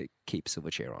I'm going to keep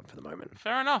Silverchair on for the moment.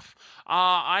 Fair enough.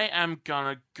 I am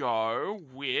going to go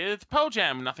with Pearl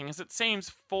Jam. Nothing as it seems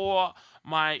for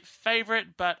my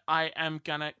favourite, but I am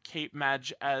going to keep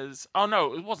Madge as... Oh,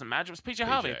 no, it wasn't Madge. It was PJ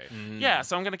Harvey. Yeah,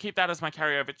 so I'm going to keep that as my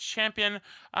carryover champion.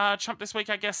 Chump this week,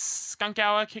 I guess Skunk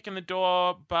Hour kicking the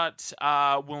door, but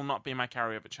will not be my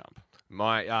carryover chump.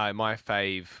 My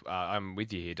fave, I'm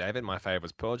with you here, David. My fave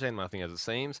was Pearl Jam, Nothing as it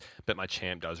seems, but my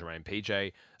champ does remain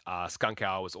PJ. Skunk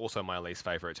Hour was also my least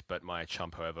favourite, but my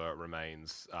chump, however,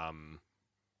 remains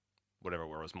whatever it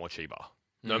was, Mochiba.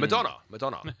 No, Madonna.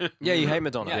 Yeah, you hate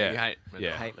Madonna. Yeah, you hate.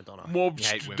 Yeah. I hate Madonna. More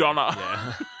hate women.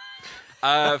 Donna.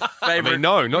 I Favorite. mean,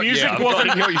 no, not Music yeah. I wasn't-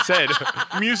 didn't hear what you said.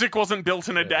 Music wasn't built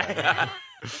in a day.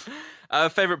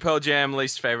 Favorite Pearl Jam,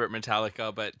 least favorite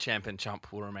Metallica, but champ and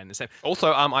chump will remain the same.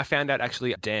 Also, I found out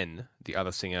actually Den, the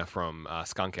other singer from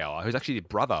Skunk Hour, who's actually the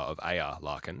brother of A.R.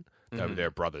 Larkin.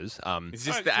 They're brothers. Is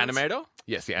this Oh, the so it's- animator?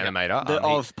 Yes, the animator. The,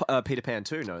 he- of Peter Pan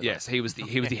too, no? Yes, he was the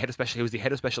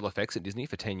head of special effects at Disney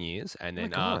for 10 years, and then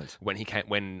God.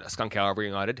 when Skunk Hour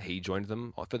reunited, he joined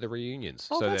them for the reunions.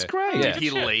 Oh, that's they're- great. Yeah. Did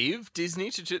he leave Disney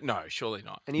to? No, surely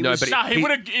not. And he No, was, but Nah, he-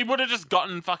 he would have just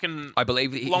gotten fucking I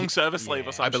believe long service leave or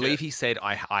I something. believe he said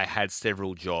I had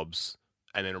several jobs,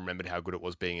 and then remembered how good it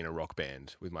was being in a rock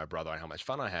band with my brother and how much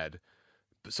fun I had.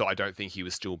 So I don't think he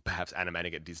was still perhaps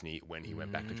animating at Disney when he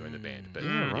went back to join the band. But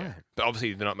right. but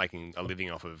obviously they're not making a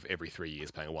living off of every 3 years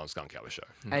playing one Skunk Hour show.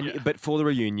 But for the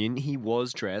reunion, he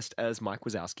was dressed as Mike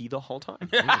Wazowski the whole time.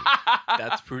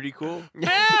 That's pretty cool.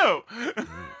 No!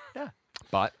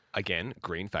 But again,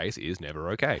 green face is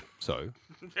never okay. So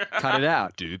Cut it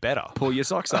out. do better. Pull your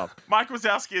socks up. Mike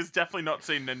Wazowski has definitely not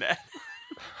seen Nanette.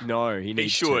 No, he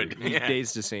needs should, to. He yeah.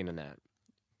 needs to see Nanette.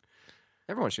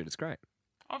 Everyone should. It's great.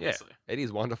 Yeah, Obviously. it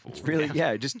is wonderful. It's really,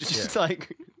 yeah. Just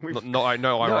like we've- No,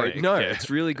 ironic. no, yeah. it's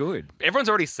really good. Everyone's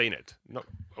already seen it. Not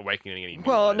awakening any. new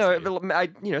Well, eyes no, here.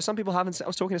 but some people haven't. I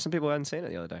was talking to some people who hadn't seen it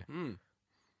the other day.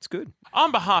 It's good.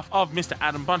 On behalf of Mr.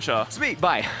 Adam Buncher, Sweet.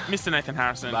 Bye. Mr. Nathan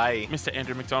Harrison, Bye. Mr.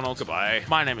 Andrew McDonald, goodbye.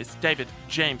 My name is David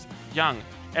James Young.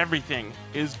 Everything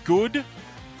is good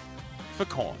for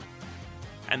corn.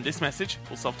 And this message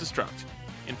will self-destruct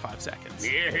in 5 seconds.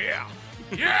 Yeah!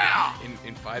 Yeah!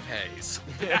 In 5 hays.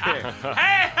 Hey, hey,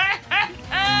 hey,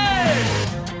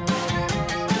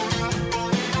 hey!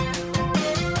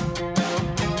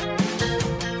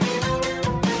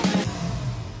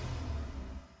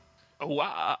 Ooh,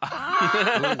 ah,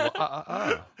 ah,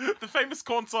 ah. The famous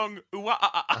corn song, ooh, ah,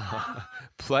 ah, ah.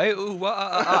 Play ooh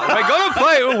wah, we're gonna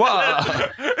play ooh wah.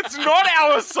 It's not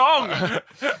our song.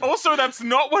 Also, that's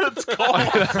not what it's called.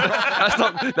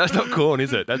 That's not corn,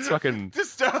 is it? That's fucking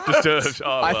Disturbed. disturbed. Oh,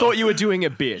 I well. thought you were doing a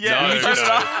bit. Yeah, No, you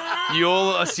just You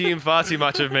all assume far too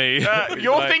much of me.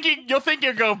 you're Like, thinking go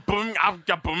boom,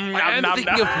 boom, I am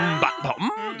thinking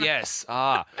of yes.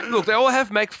 Look, they all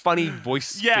have make funny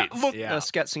voice Yeah, bits. look, Yeah.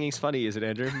 Scat singing's funny, is it,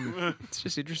 Andrew? It's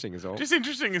just interesting, is all. just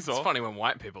interesting as all. It's funny when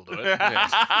white people do it.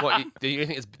 Yes. What, do you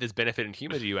think there's benefit in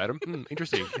humour to you, Adam?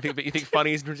 Interesting. You think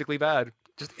funny is intrinsically bad?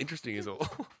 Just interesting is all.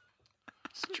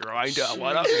 Just trying to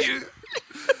one up you.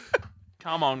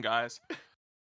 Come on, guys.